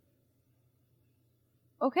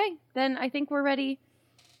 Okay, then I think we're ready.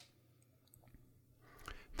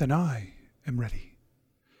 Then I am ready.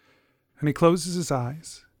 And he closes his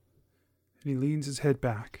eyes, and he leans his head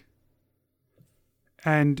back.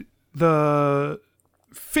 And the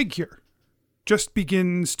figure just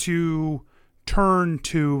begins to turn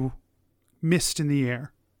to mist in the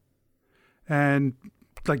air. And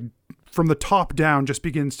like from the top down just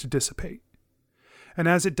begins to dissipate. And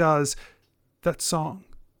as it does, that song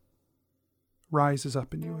rises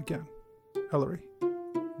up in you again, Ellery.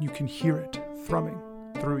 You can hear it thrumming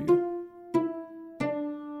through you.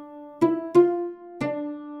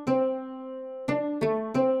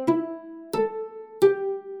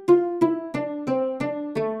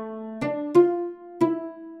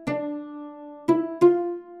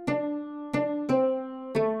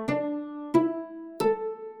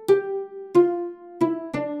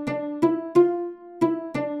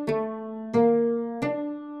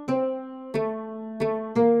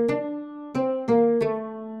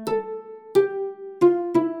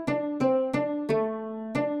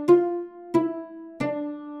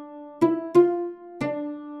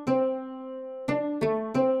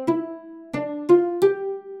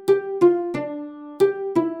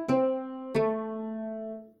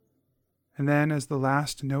 And then as the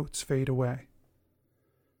last notes fade away,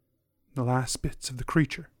 the last bits of the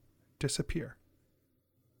creature disappear.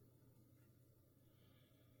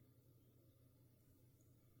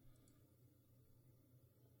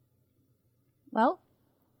 Well,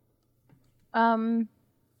 I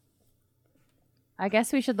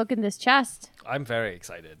guess we should look in this chest. I'm very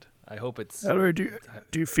excited. I hope it's... Ellery, do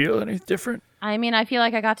you feel any different? I mean, I feel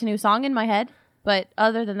like I got a new song in my head, but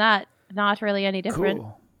other than that, not really any different.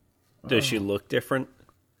 Cool. Does she look different?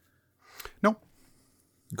 No,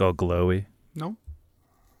 Go glowy. no,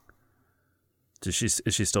 Is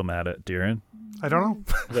she still mad at Deeren? I don't know.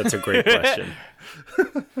 That's a great question.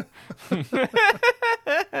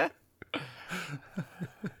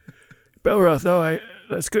 Belroth, no,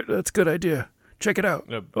 that's good. That's a good idea. Check it out.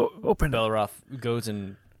 Open it. Belroth goes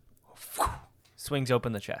and swings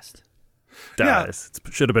open the chest. Dies.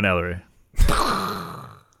 It should have been Ellery.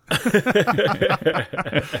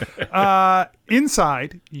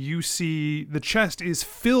 Inside, you see the chest is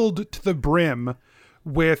filled to the brim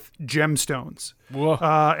with gemstones. Whoa.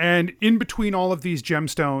 And in between all of these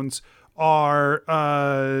gemstones are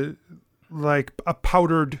like a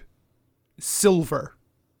powdered silver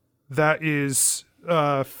that is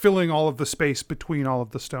filling all of the space between all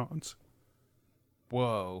of the stones.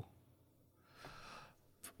 Whoa.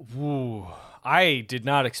 Woo. I did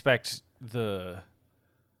not expect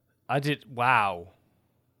wow.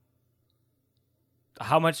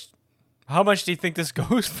 How much do you think this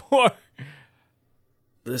goes for?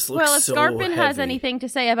 This looks Well, if so Scarpin has heavy. anything to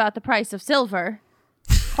say about the price of silver,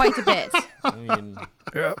 quite a bit. I mean,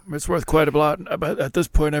 Yeah, it's worth quite a lot at this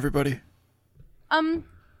point, everybody.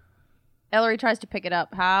 Ellery tries to pick it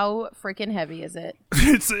up. How freaking heavy is it?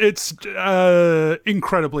 It's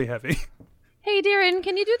incredibly heavy. Hey, Deeren,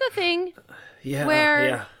 can you do the thing? Yeah, where-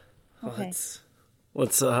 yeah. Okay.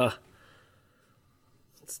 Let's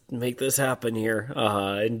make this happen here.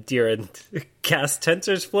 And Deeren cast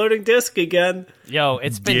Tensor's floating disc again. yo,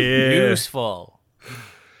 it's been Yeah. useful.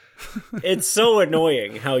 It's so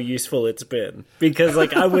annoying how useful it's been because,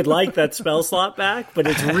 like, I would like that spell slot back, but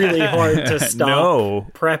it's really hard to stop No.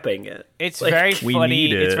 prepping it. It's Like, very we funny.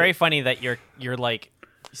 need It's it. very funny that your like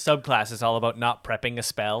subclass is all about not prepping a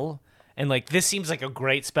spell, and like this seems like a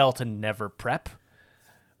great spell to never prep.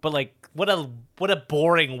 But like, what a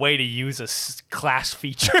boring way to use a class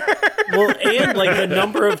feature. Well, and like the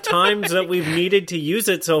number of times that we've needed to use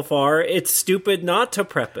it so far, it's stupid not to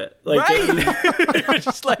prep it. Like, Right?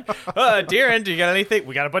 Just like, Deeren, do you got anything?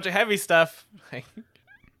 We got a bunch of heavy stuff.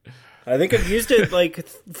 I think I've used it like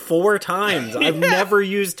 4 times. I've never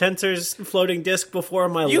used Tensor's floating disc before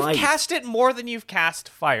in my You've life. cast it more than you've cast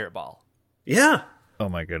Fireball. Yeah. Oh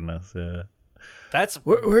my goodness. Yeah. That's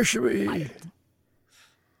Where should we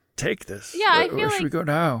take this? Yeah, I where feel should we like- go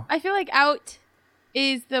now? I feel like out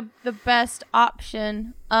is the best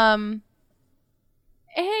option.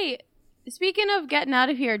 Hey, speaking of getting out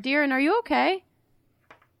of here, Deeren, are you okay?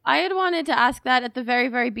 I had wanted to ask that at the very,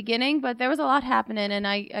 very beginning, but there was a lot happening, and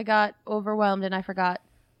I got overwhelmed and I forgot.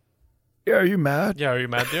 Yeah, are you mad? yeah. Are you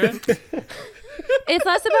mad, Deeren? It's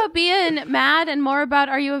less about being mad and more about,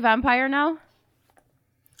 are you a vampire now?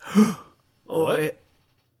 Oh,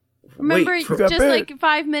 Remember, Wait, got just bit. like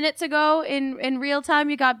 5 minutes ago in real time,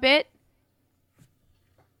 you got bit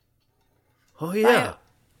Oh yeah.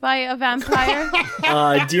 by a vampire.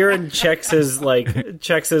 Deeren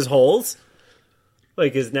checks his holes,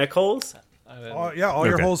 like his neck holes. All your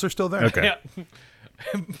Okay. holes are still there. Okay. Yeah.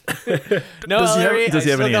 No, Does he have- Ellery, does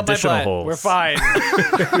he I have still any got my additional plan. holes? We're fine.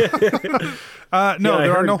 No, I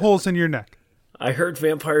there are heard- no holes in your neck. I heard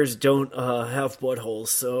vampires don't have buttholes,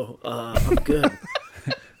 so I'm good.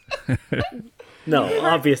 No,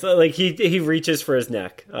 obviously, like he reaches for his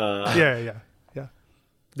neck. Yeah.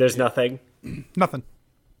 There's nothing. Nothing.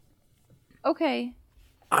 Okay.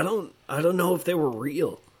 I don't know if they were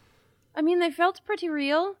real. I mean, they felt pretty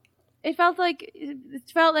real. It felt like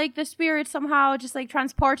the spirit somehow just like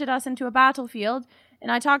transported us into a battlefield,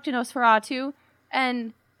 and I talked to Nosferatu,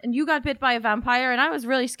 and you got bit by a vampire, and I was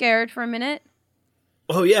really scared for a minute.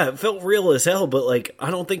 Oh yeah, it felt real as hell, but like I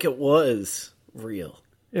don't think it was real.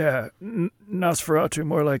 Yeah, Nosferatu,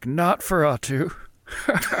 more like not Feratu.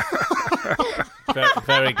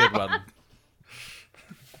 Very good one.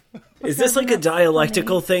 Is this like a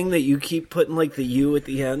dialectical thing that you keep putting like the U at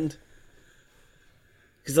the end?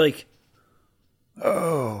 Because like,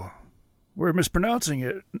 We're mispronouncing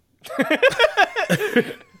it.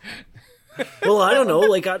 well, I don't know.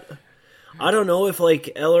 Like I don't know if like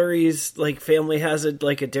Ellery's like family has a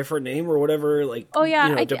different name or whatever. Like Oh, yeah,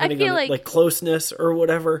 you know, I depending feel on like- closeness or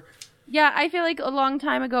whatever. Yeah, I feel like a long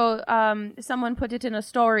time ago, someone put it in a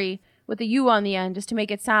story with a U on the end just to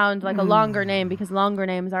make it sound like a longer name, because longer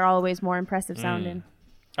names are always more impressive sounding.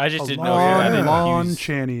 I just didn't know you had Long to use...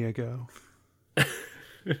 Channy ago.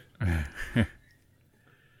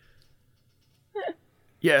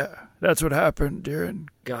 Yeah, that's what happened, Darren.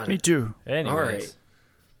 Got Me it. too. Anyways. All right.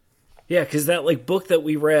 Yeah, because that like book that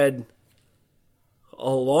we read a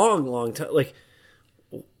long time, like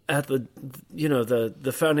at the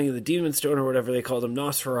the founding of the Demon Stone or whatever they called him,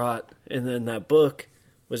 Nosferat, and then that book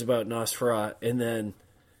was about Nosferat, and then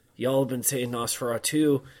y'all have been saying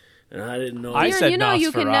Nosferatu, and I didn't know I Darren, said you know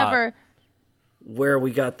you can Nosferat. never, where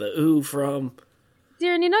we got the ooh from.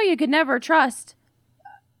 Darren, you know you could never trust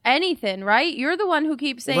anything, right? You're the one who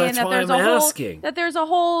keeps saying that's that why there's I'm a whole asking. that there's a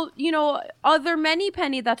whole other many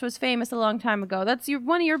penny that was famous a long time ago. That's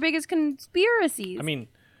one of your biggest conspiracies. I mean,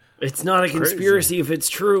 It's not a conspiracy if it's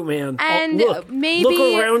true, man. And look, maybe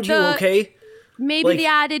look around you, the- okay? maybe like- the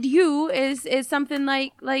added "you" is something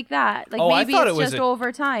like that. Like Oh, I maybe thought it's it was just a-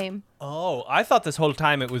 over time. I thought this whole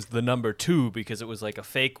time it was the number 2 because it was like a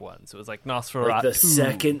fake one. So it was like Nosferatu. Like the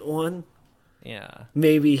second one. Yeah.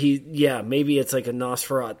 Maybe maybe it's like a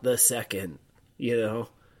Nosferat the second, you know?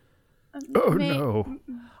 Oh, May- no.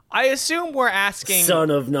 I assume we're asking...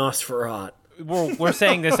 Son of Nosferat. We're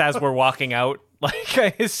saying this as we're walking out. Like,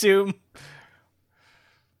 I assume...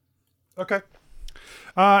 Okay.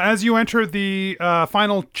 As you enter the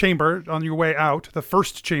final chamber on your way out, the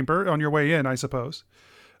first chamber on your way in, I suppose,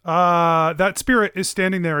 that spirit is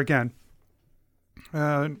standing there again.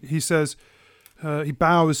 He says, he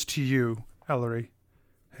bows to you, Ellery,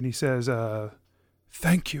 and he says,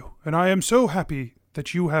 thank you, and I am so happy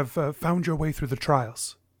that you have found your way through the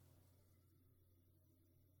trials.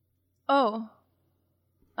 Oh.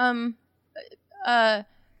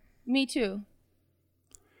 Me too.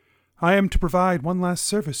 I am to provide one last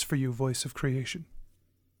service for you, Voice of Creation.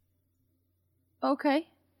 Okay.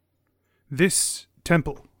 This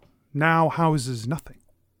temple now houses nothing.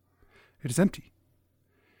 It is empty.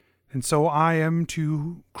 And so I am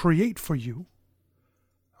to create for you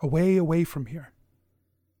a way away from here.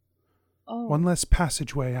 Oh. One less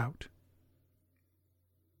passageway out.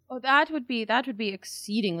 Oh, that would be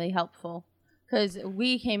exceedingly helpful, because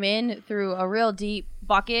we came in through a real deep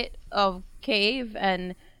bucket of cave,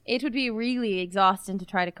 and it would be really exhausting to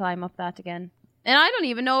try to climb up that again. And I don't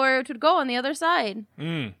even know where it would go on the other side.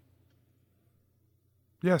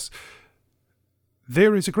 Yes,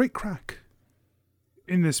 there is a great crack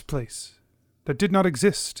in this place that did not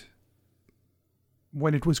exist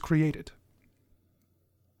when it was created.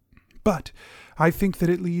 But I think that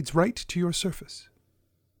it leads right to your surface.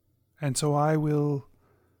 And so I will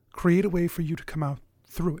create a way for you to come out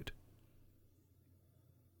through it.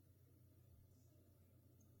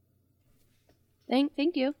 Thank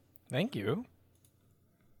you. Thank you.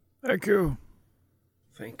 Thank you.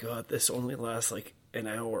 Thank God this only lasts like an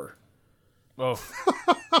hour. Oh.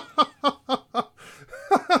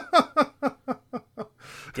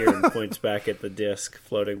 Darren points back at the disc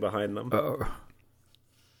floating behind them. Oh,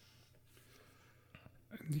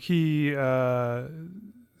 He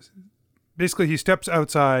basically he steps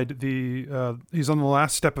outside the he's on the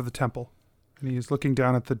last step of the temple, and he is looking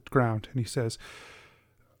down at the ground, and he says,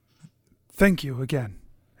 thank you again,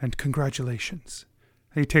 and congratulations.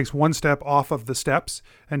 And he takes one step off of the steps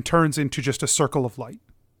and turns into just a circle of light.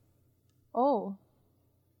 Oh.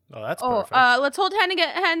 Oh, that's Oh, perfect. let's hold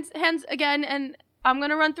hands again, and I'm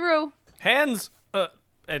gonna run through. Hands!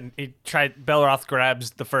 And Belroth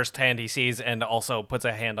grabs the first hand he sees and also puts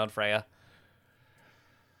a hand on Freya.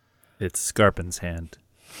 It's Scarpin's hand.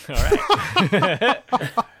 All right.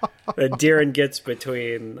 Diren gets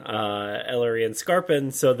between Ellery and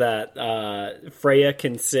Scarpin so that Freya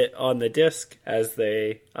can sit on the disc as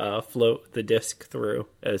they float the disc through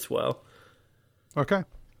as well. Okay.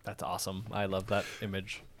 That's awesome. I love that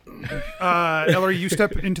image. Ellery, you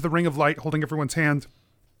step into the ring of light holding everyone's hand,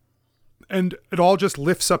 and it all just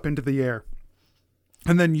lifts up into the air.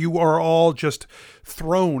 And then you are all just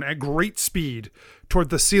thrown at great speed toward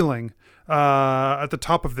the ceiling at the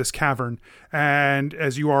top of this cavern. And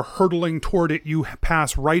as you are hurtling toward it, you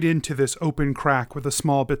pass right into this open crack where the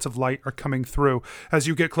small bits of light are coming through. As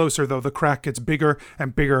you get closer, though, the crack gets bigger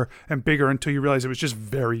and bigger and bigger until you realize it was just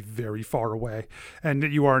very, very far away. And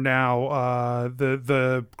you are now,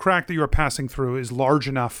 the crack that you are passing through is large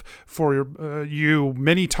enough for you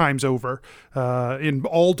many times over in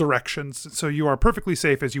all directions. So you are perfectly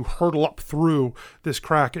safe as you hurtle up through this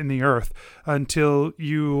crack in the earth until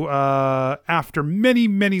you, after many,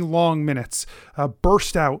 many long minutes,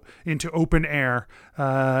 burst out into open air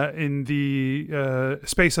in the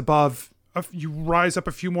space above. You rise up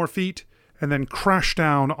a few more feet and then crash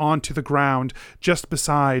down onto the ground just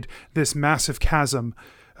beside this massive chasm.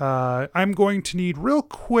 I'm going to need real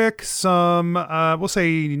quick some, we'll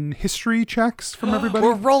say, history checks from everybody.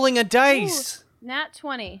 We're rolling a dice. Ooh, nat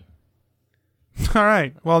 20. All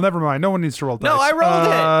right. Well, never mind. No one needs to roll dice. No, I rolled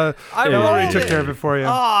it. I already rolled took it. care of it for you.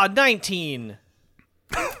 19.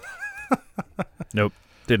 Nope,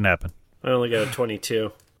 didn't happen. I only got a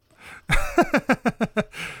 22.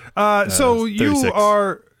 So you 36.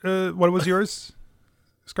 are, what was yours,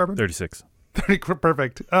 Scarpin? 36.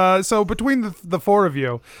 Perfect. So between the four of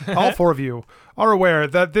you, all four of you are aware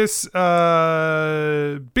that this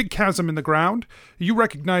big chasm in the ground, you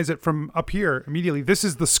recognize it from up here immediately. This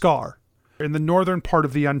is the Scar in the northern part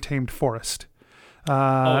of the Untamed Forest.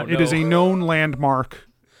 It is a known landmark.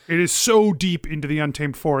 It is so deep into the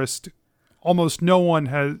Untamed Forest, almost no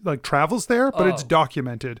one travels there, but it's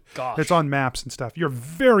documented. Gosh. It's on maps and stuff. You're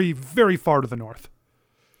very, very far to the north.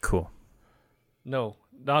 Cool. No,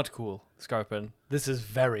 not cool, Scarpin. This is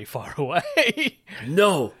very far away.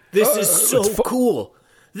 No, this is so cool.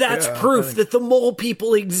 That's proof that the mole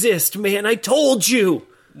people exist, man. I told you.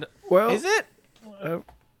 Well, Is it?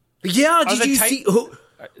 Yeah, Are did the you Tit- see who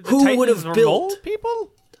Titans would have were built? mole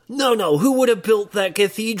people? No, who would have built that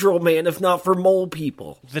cathedral, man, if not for mole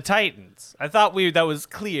people? The Titans. I thought that was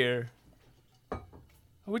clear. Are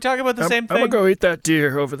we talking about the same I'm thing? gonna go eat that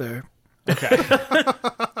deer over there. Okay.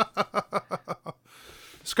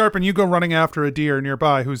 Scarpin, you go running after a deer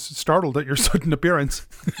nearby who's startled at your sudden appearance.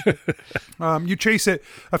 You chase it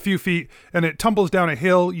a few feet, and it tumbles down a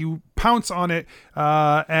hill. You pounce on it,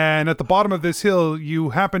 and at the bottom of this hill, you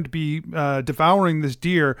happen to be devouring this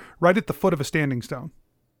deer right at the foot of a standing stone.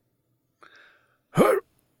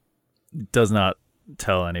 Does not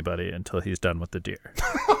tell anybody until he's done with the deer.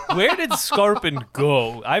 Where did Scarpin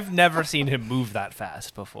go? I've never seen him move that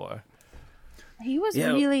fast before. He was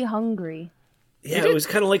Yeah. really hungry. Yeah, it was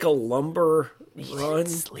kind of like a lumber run.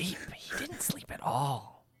 Sleep. He didn't sleep at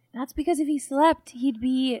all. That's because if he slept, he'd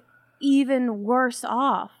be even worse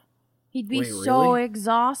off. He'd be Wait, so really?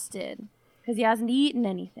 exhausted because he hasn't eaten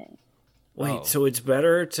anything. Wait, so it's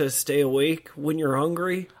better to stay awake when you're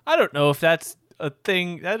hungry? I don't know if that's a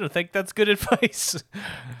thing. I don't think that's good advice.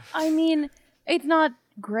 I mean, it's not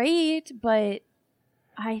great, but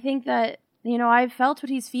I think that, I've felt what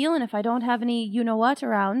he's feeling if I don't have any you-know-what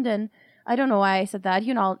around, and I don't know why I said that.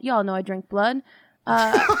 Y'all know I drink blood.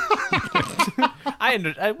 I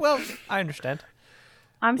understand.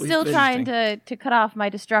 I'm still been trying to cut off my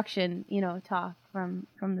destruction, talk from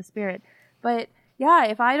the spirit. But yeah,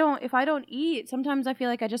 if I don't eat, sometimes I feel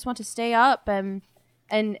like I just want to stay up and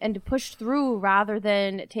to push through rather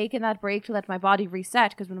than taking that break to let my body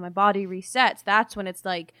reset. Because when my body resets, that's when it's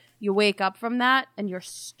like you wake up from that and you're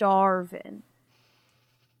starving.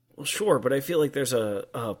 Well, sure, but I feel like there's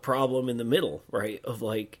a problem in the middle, right? Of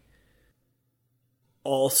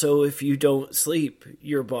also if you don't sleep,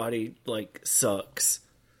 your body sucks.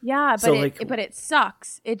 Yeah, but So, it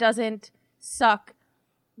sucks. It doesn't suck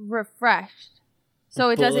refreshed. So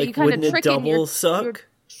it But, doesn't. You kind of wouldn't it trick in double suck? You're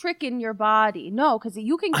tricking your body. No, because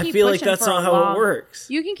you can keep. I feel like pushing that's for not a how long, it works.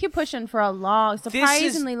 You can keep pushing for a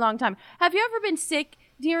surprisingly long time. Have you ever been sick,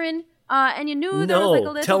 Diren? And you knew there was a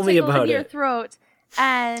No, little tell me tickle about in your it. throat,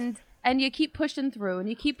 and and you keep pushing through, and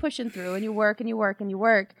you keep pushing through, and you work and you work and you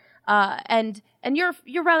work, and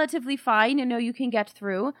you're relatively fine. You know you can get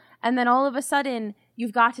through, and then all of a sudden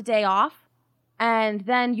you've got a day off, and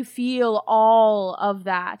then you feel all of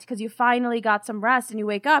that because you finally got some rest, and you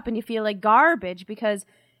wake up and you feel like garbage because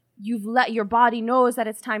you've let your body knows that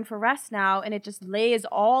it's time for rest now, and it just lays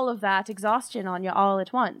all of that exhaustion on you all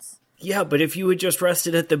at once. Yeah, but if you had just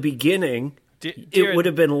rested at the beginning, it Darren- would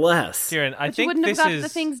have been less. Darren, I But you think wouldn't have this got is the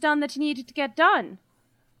things done that you needed to get done.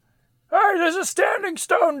 Hey, there's a standing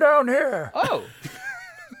stone down here. oh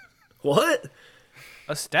What?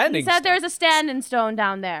 a standing. He said there's a standing stone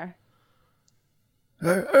down there.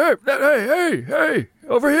 Hey,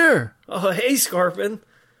 over here. Oh, hey, Scarpin.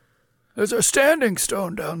 There's a standing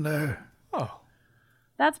stone down there. Oh,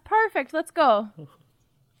 That's perfect. Let's go.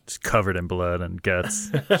 Just covered in blood and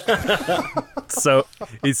guts. So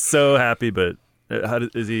he's so happy, but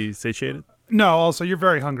is he satiated? No, also, you're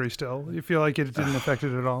very hungry still. You feel like it didn't affect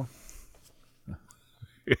it at all.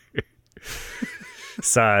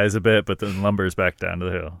 Sighs a bit, but then lumbers back down to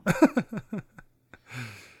the hill.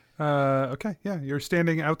 Okay, yeah, you're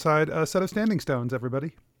standing outside a set of standing stones,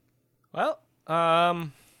 everybody. well,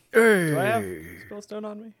 Hey, do I have spellstone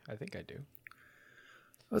on me? I think I do.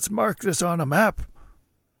 let's mark this on a map.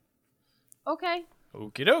 Okay.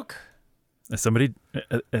 Okie doke. Somebody,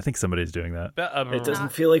 I think somebody's doing that. It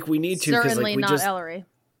doesn't feel like we need to because Certainly we not just Ellery.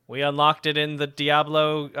 We unlocked it in the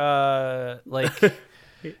Diablo,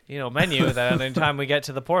 menu. That anytime we get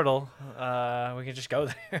to the portal, we can just go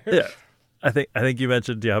there. Yeah, I think you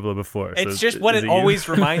mentioned Diablo before. It's so just what is it you? always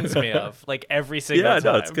reminds me of, like every single Yeah,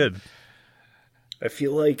 time. no, it's good. I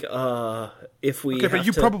feel like if we Okay, but have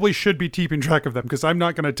you to... probably should be keeping track of them because I'm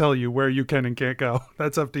not going to tell you where you can and can't go.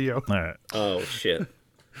 That's up to you. All right. Oh shit.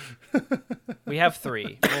 We have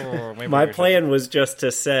 3. Or maybe My we should- plan was just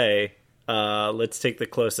to say, let's take the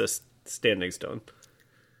closest standing stone.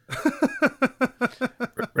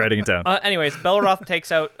 Writing it down. Anyways, Belroth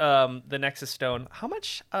takes out the Nexus Stone. How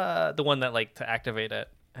much? The one that to activate it.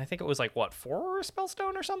 I think it was 4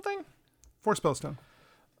 spellstone or something. 4 spellstone.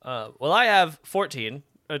 Well, I have 14.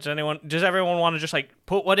 Does everyone want to just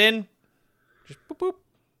put what in? Just boop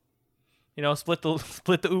boop.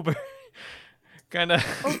 Split the Uber. Kind of.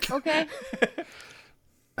 Okay.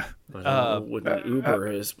 I don't know what an Uber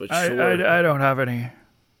is, but sure. I don't have any.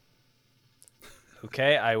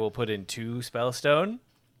 Okay, I will put in 2 spellstone.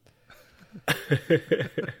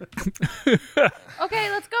 Okay,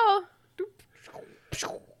 let's go.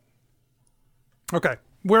 Okay,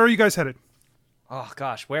 where are you guys headed? Oh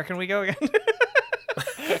gosh, where can we go again?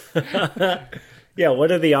 Yeah,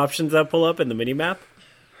 what are the options that pull up in the mini-map?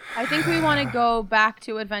 I think we want to go back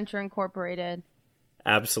to Adventure Incorporated.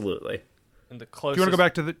 Absolutely. In the Do closest. you want to go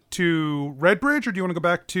back to Redbridge, or do you want to go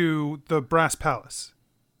back to the Brass Palace?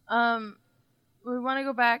 We want to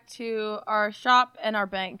go back to our shop and our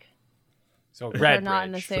bank. So They're Redbridge. not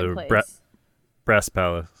in the same So place. Brass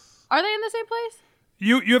Palace. Are they in the same place?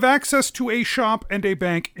 You have access to a shop and a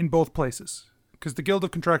bank in both places because the Guild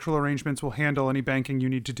of Contractual Arrangements will handle any banking you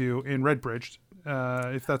need to do in Redbridge,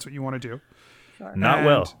 if that's what you want to do. Not And-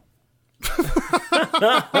 well.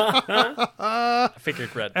 I figured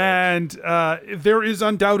Redbridge. And there is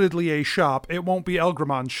undoubtedly a shop. It won't be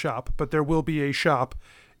Elgramond's shop, but there will be a shop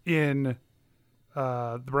in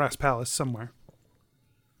the Brass Palace somewhere.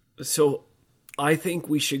 So I think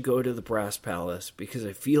we should go to the Brass Palace because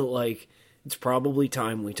I feel like it's probably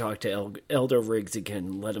time we talk to Elder Riggs again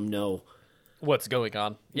and let him know What's going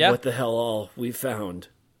on? Yeah. what the hell all we found.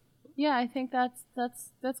 Yeah, I think that's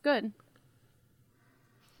good.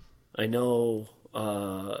 I know,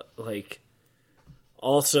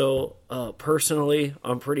 also, personally,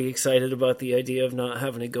 I'm pretty excited about the idea of not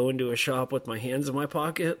having to go into a shop with my hands in my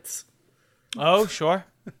pockets. Oh, sure.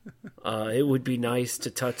 It would be nice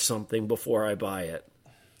to touch something before I buy it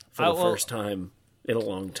for the first time in a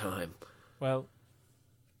long time. Well,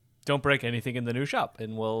 don't break anything in the new shop,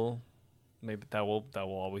 and maybe that will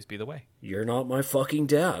always be the way. You're not my fucking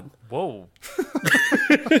dad. Whoa.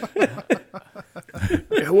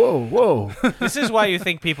 Whoa. This is why you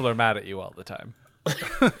think people are mad at you all the time.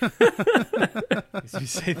 You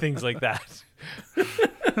say things like that.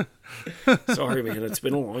 Sorry, man. It's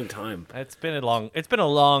been a long time. It's been a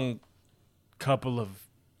long couple of,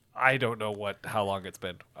 I don't know how long it's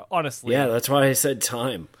been. Honestly. Yeah, that's why I said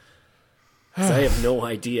time. 'Cause I have no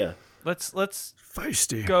idea. Let's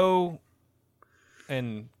Feisty. go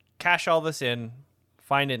and cash all this in,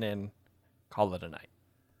 find an inn, call it a night.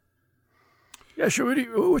 Yeah,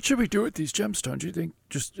 what should we do with these gemstones? Do you think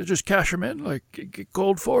just cash them in, like get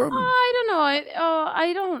gold for them? I don't know.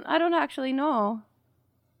 I don't actually know.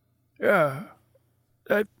 Yeah.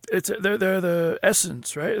 They're the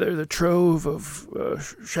essence, right? They're the trove of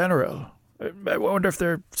Chanarelle. I wonder if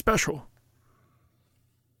they're special.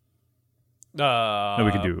 No,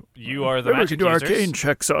 we can do. You are the Maybe we magic can do users. arcane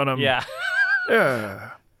checks on them. Yeah.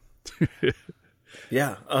 Yeah.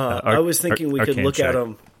 Yeah, I was thinking we could arcane look at check.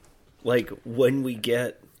 them, like, when we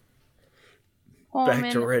get Home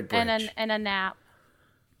back to Redbridge. and a nap.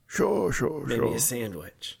 Sure. Maybe a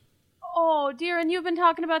sandwich. Oh, dear, and you've been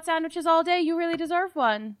talking about sandwiches all day. You really deserve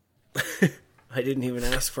one. I didn't even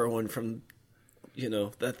ask for one from,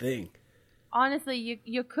 that thing. Honestly,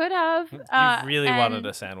 you could have. You really wanted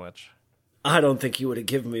a sandwich. I don't think you would have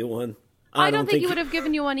given me one. I don't think you would have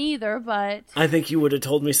given you one either, but I think you would have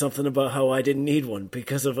told me something about how I didn't need one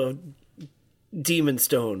because of a demon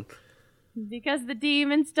stone. because the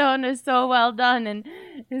demon stone is so well done and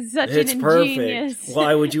is such It's an perfect. ingenious.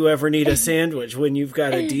 Why would you ever need a sandwich when you've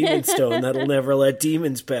got a demon stone that'll never let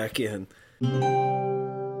demons back in?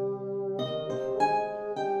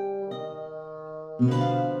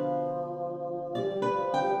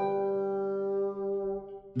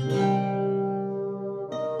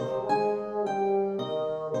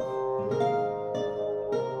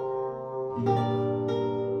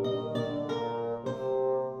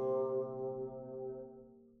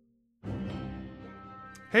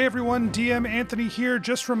 Hey everyone, DM Anthony here,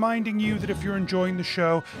 just reminding you that if you're enjoying the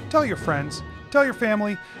show, tell your friends, tell your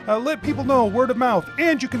family, let people know word of mouth,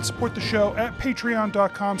 and you can support the show at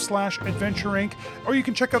patreon.com/adventureinc, or you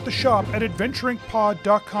can check out the shop at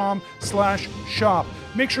adventureincpod.com/shop.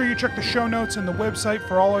 Make sure you check the show notes and the website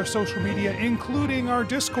for all our social media, including our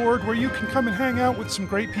Discord, where you can come and hang out with some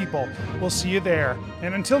great people. We'll see you there.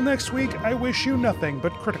 And until next week, I wish you nothing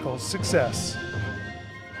but critical success.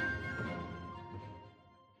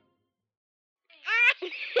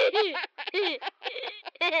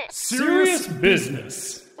 Serious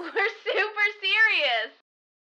business.